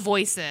 Right, no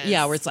voices.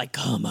 Yeah, where it's like,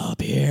 come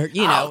up here,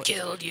 I'll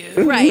kill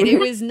you. Right, it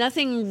was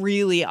nothing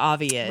really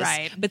obvious.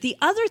 Right. But the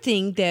other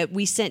thing that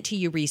we sent to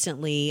you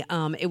recently,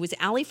 it was was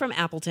Allie from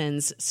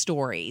Appleton's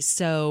story.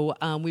 So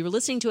we were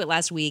listening to it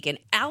last week, and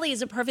Allie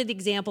is a perfect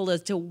example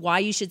as to why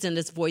you should send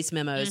us voice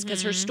memos,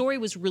 because her story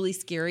was really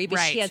scary, but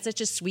she had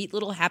such a sweet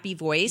little happy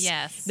voice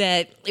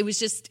that it was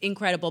just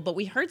incredible. But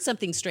we heard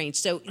something strange.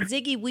 So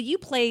Ziggy, will you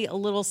play a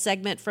little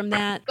segment from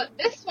that? But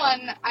this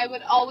one, I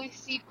would always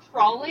see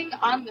crawling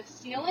on the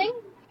ceiling.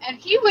 And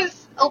he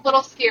was a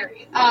little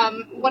scary.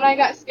 When I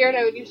got scared,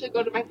 I would usually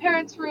go to my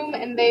parents' room,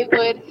 and they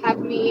would have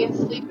me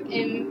sleep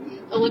in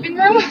the living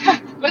room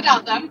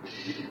without them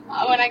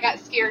when I got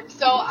scared.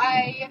 So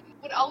I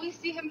would always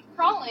see him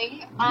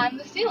crawling on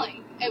the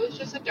ceiling. It was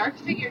just a dark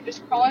figure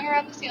just crawling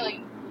around the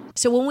ceiling.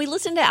 So when we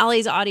listened to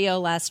Allie's audio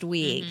last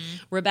week,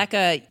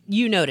 Rebecca,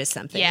 you noticed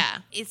something. Yeah.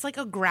 It's like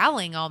a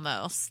growling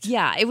almost.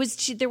 Yeah. It was.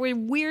 There were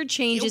weird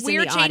changes in the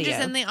audio. Weird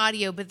changes in the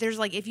audio, but there's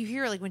like, if you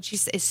hear like when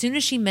as soon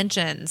as she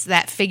mentions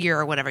that figure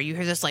or whatever, you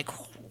hear this like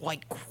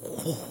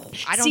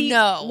I don't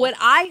know. What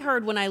I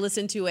heard when I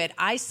listened to it,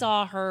 I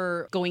saw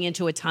her going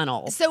into a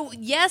tunnel. So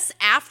yes,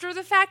 after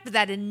the fact, but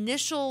that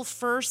initial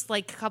first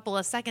like couple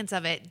of seconds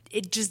of it,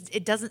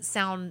 it doesn't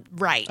sound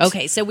right.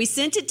 Okay, so we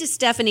sent it to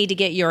Stephanie to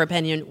get your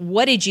opinion.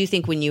 What did you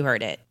think when you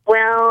heard it?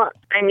 Well,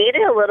 I made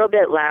it a little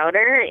bit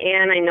louder,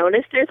 and I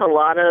noticed there's a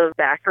lot of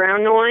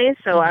background noise,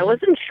 so I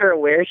wasn't sure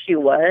where she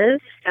was.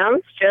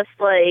 Sounds just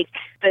like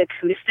the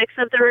acoustics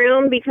of the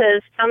room,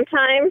 because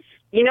sometimes,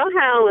 you know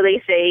how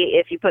they say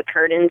if you put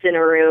curtains in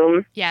a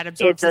room,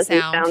 it doesn't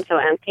sound so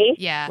empty?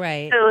 Yeah.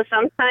 Right. So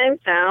sometimes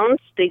sounds,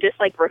 they just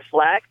like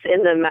reflect,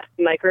 and the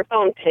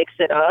microphone picks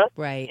it up.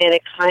 Right. And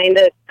it kind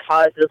of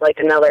causes like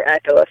another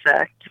echo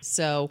effect.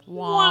 So,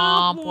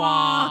 womp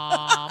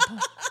womp.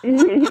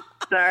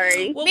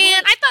 Sorry. Well,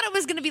 man, I thought it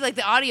was going to be like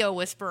the audio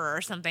whisperer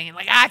or something.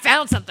 Like, I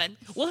found something.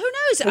 Well, who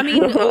knows? I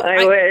mean,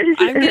 I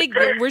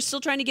wish. We're still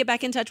trying to get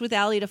back in touch with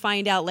Allie to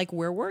find out, like,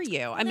 where were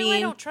you? I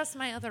don't trust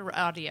my other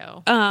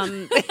audio.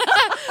 From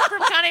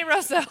Cane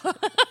Rosso.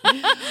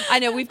 I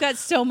know, we've got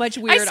so much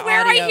weird audio. I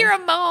swear I hear a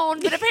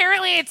moan, but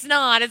apparently it's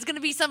not. It's going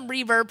to be some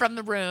reverb from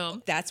the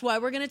room. That's why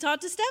we're going to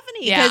talk to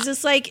Stephanie. Because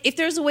it's like, if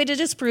there's a way to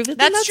disprove it,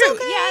 then that's true.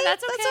 Okay. Yeah,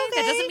 that's okay.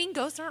 That doesn't mean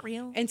ghosts aren't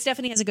real. And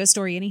Stephanie has a ghost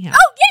story anyhow.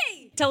 Oh,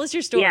 yay! Tell us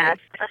your story. Yeah.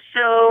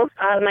 So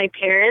my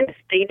parents,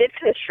 they did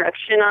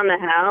construction on the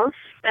house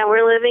that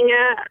we're living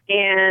at,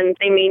 and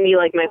they made me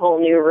like my whole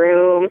new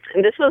room.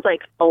 And this was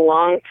like a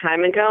long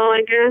time ago,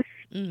 I guess.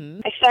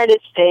 Mm-hmm. I started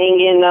staying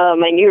in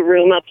my new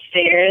room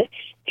upstairs,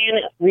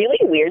 and really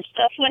weird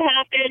stuff would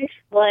happen.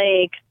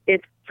 Like,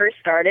 it first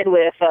started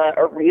with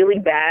a really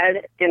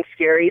bad and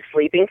scary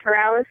sleeping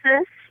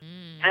paralysis.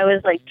 I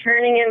was like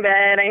turning in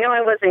bed. I know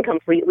I wasn't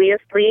completely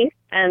asleep.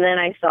 And then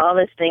I saw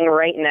this thing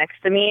right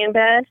next to me in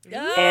bed.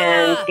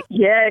 And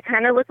yeah, it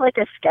kind of looked like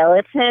a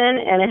skeleton,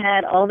 and it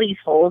had all these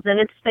holes in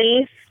its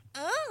face.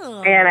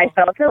 And I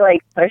felt it like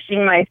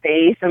pushing my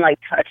face and like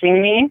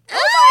touching me.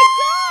 Oh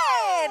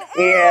my God!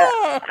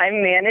 Yeah, I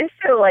managed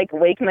to like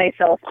wake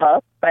myself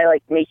up by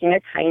like making a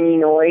tiny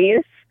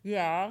noise.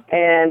 Yeah.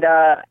 And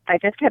I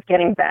just kept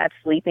getting bad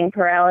sleeping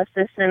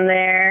paralysis in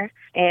there.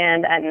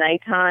 And at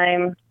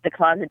nighttime, the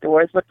closet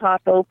doors would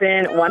pop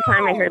open. One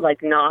time I heard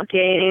like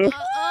knocking.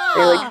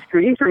 They like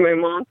screamed for my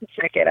mom to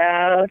check it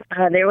out.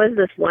 There was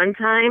this one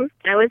time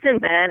I was in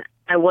bed.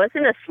 I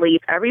wasn't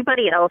asleep.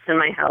 Everybody else in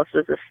my house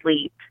was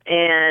asleep.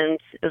 And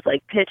it was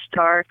like pitch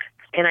dark.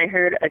 And I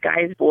heard a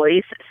guy's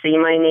voice say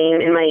my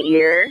name in my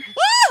ear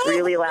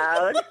really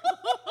loud.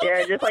 Yeah,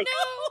 I just like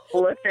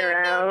looked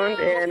around,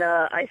 and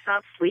I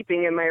stopped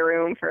sleeping in my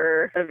room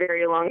for a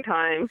very long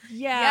time.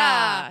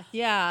 Yeah.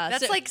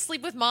 That's like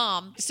sleep with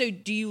mom. So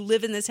do you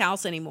live in this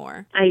house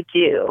anymore? I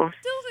do.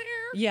 Still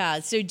there.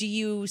 Yeah. So do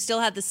you still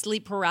have the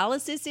sleep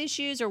paralysis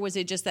issues, or was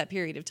it just that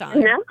period of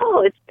time? No,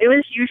 it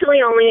was usually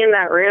only in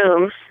that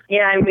room.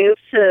 Yeah, I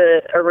moved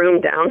to a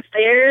room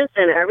downstairs,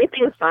 and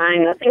everything's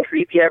fine. Nothing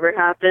creepy ever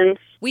happens.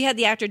 We had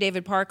the actor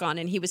David Park on,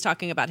 and he was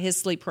talking about his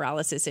sleep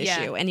paralysis issue.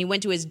 Yeah. And he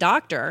went to his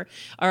doctor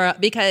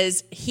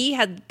because he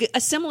had a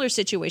similar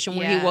situation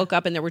where he woke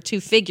up and there were two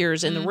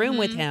figures in the room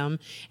with him.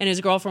 And his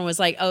girlfriend was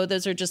like, oh,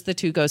 those are just the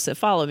two ghosts that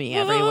follow me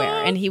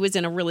everywhere. And he was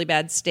in a really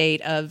bad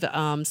state of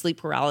sleep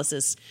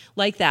paralysis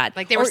like that.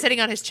 Like they were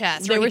sitting on his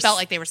chest. He felt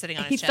like they were sitting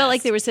on his chest. He felt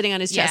like they were sitting on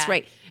his chest,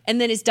 right. And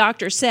then his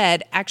doctor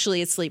said,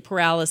 actually, it's sleep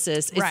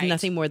paralysis. It's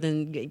nothing more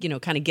than,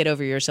 kind of get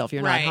over yourself.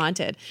 You're not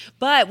haunted.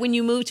 But when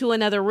you move to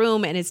another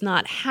room and it's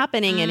not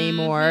happening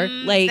anymore,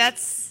 like...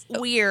 That's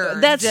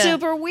weird. That's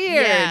super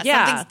weird.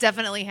 Yeah. Something's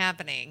definitely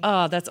happening.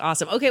 Oh, that's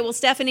awesome. Okay, well,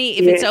 Stephanie,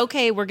 if it's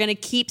okay, we're going to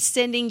keep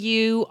sending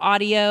you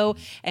audio,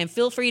 and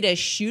feel free to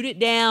shoot it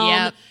down.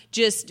 Yep.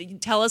 Just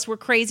tell us we're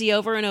crazy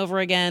over and over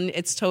again.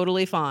 It's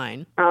totally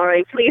fine. All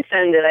right, please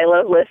send it. I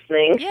love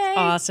listening. Yay.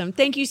 Awesome.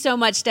 Thank you so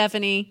much,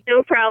 Stephanie.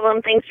 No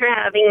problem. Thanks for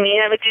having me.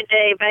 Have a good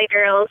day. Bye,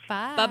 girls.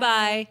 Bye.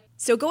 Bye-bye.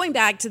 So going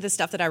back to the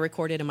stuff that I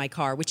recorded in my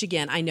car, which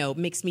again, I know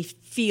makes me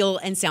feel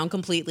and sound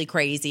completely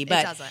crazy, but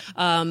it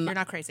doesn't. You're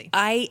not crazy.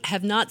 I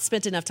have not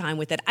spent enough time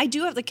with it. I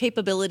do have the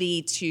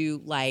capability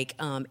to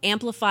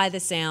amplify the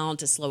sound,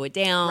 to slow it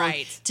down,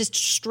 to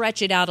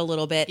stretch it out a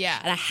little bit. Yeah.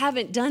 And I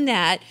haven't done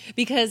that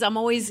because I'm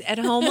always at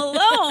home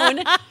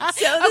alone.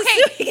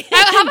 Okay.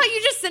 How about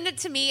you just send it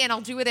to me and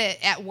I'll do it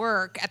at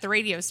work at the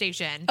radio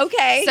station.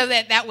 Okay. So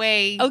that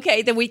way.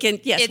 Okay, then we can,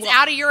 yes. It's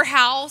out of your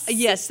house.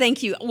 Yes,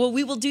 thank you. Well,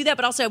 we will do that,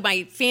 but also my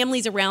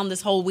family's around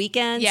this whole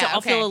weekend, so I'll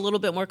feel a little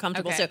bit more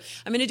comfortable. So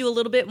I'm going to do a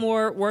little bit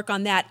more work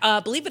on that.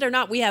 Believe it or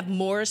not, we have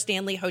more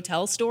Stanley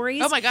Hotel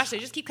stories. Oh my gosh, they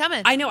just keep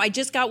coming. I know. I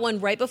just got one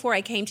right before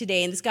I came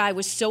today, and this guy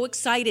was so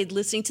excited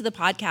listening to the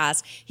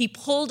podcast. He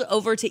pulled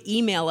over to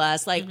email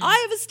us I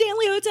have a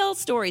Stanley Hotel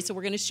story. So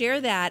we're going to share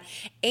that.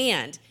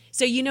 And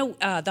so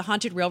the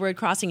haunted railroad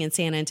crossing in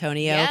San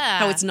Antonio,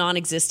 how it's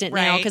non-existent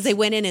now because they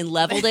went in and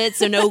leveled it,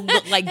 so no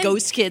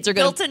ghost kids are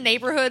going built a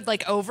neighborhood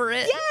over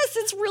it. Yes,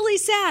 it's really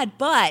sad,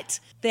 but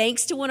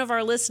thanks to one of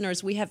our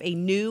listeners, we have a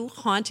new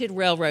haunted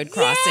railroad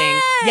crossing.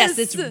 Yes,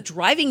 it's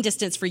driving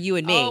distance for you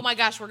and me. Oh my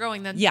gosh, we're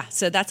going then. Yeah,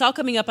 so that's all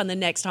coming up on the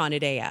next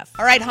Haunted AF.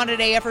 All right, Haunted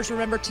AFers,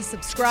 remember to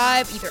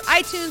subscribe, either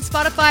iTunes,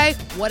 Spotify,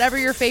 whatever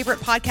your favorite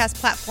podcast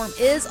platform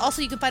is.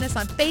 Also, you can find us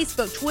on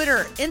Facebook,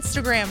 Twitter,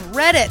 Instagram,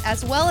 Reddit,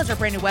 as well as our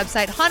brand new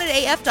website,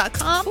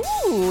 hauntedaf.com.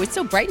 Ooh, it's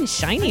so bright and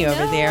shiny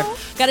over there.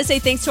 Got to say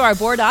thanks to our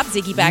board op,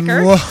 Ziggy Becker.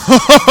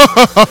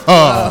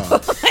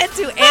 And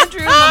to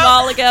Andrew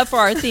Mamaliga for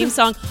our theme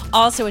song.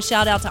 Also, a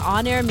shout out to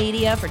On Air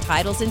Media for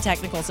titles and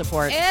technical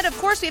support. And of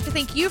course, we have to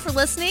thank you for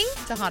listening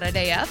to Haunted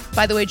AF.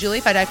 By the way, Julie,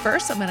 if I die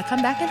first, I'm going to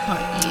come back and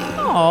haunt you.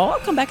 Oh, I'll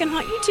come back and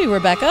haunt you too,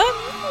 Rebecca.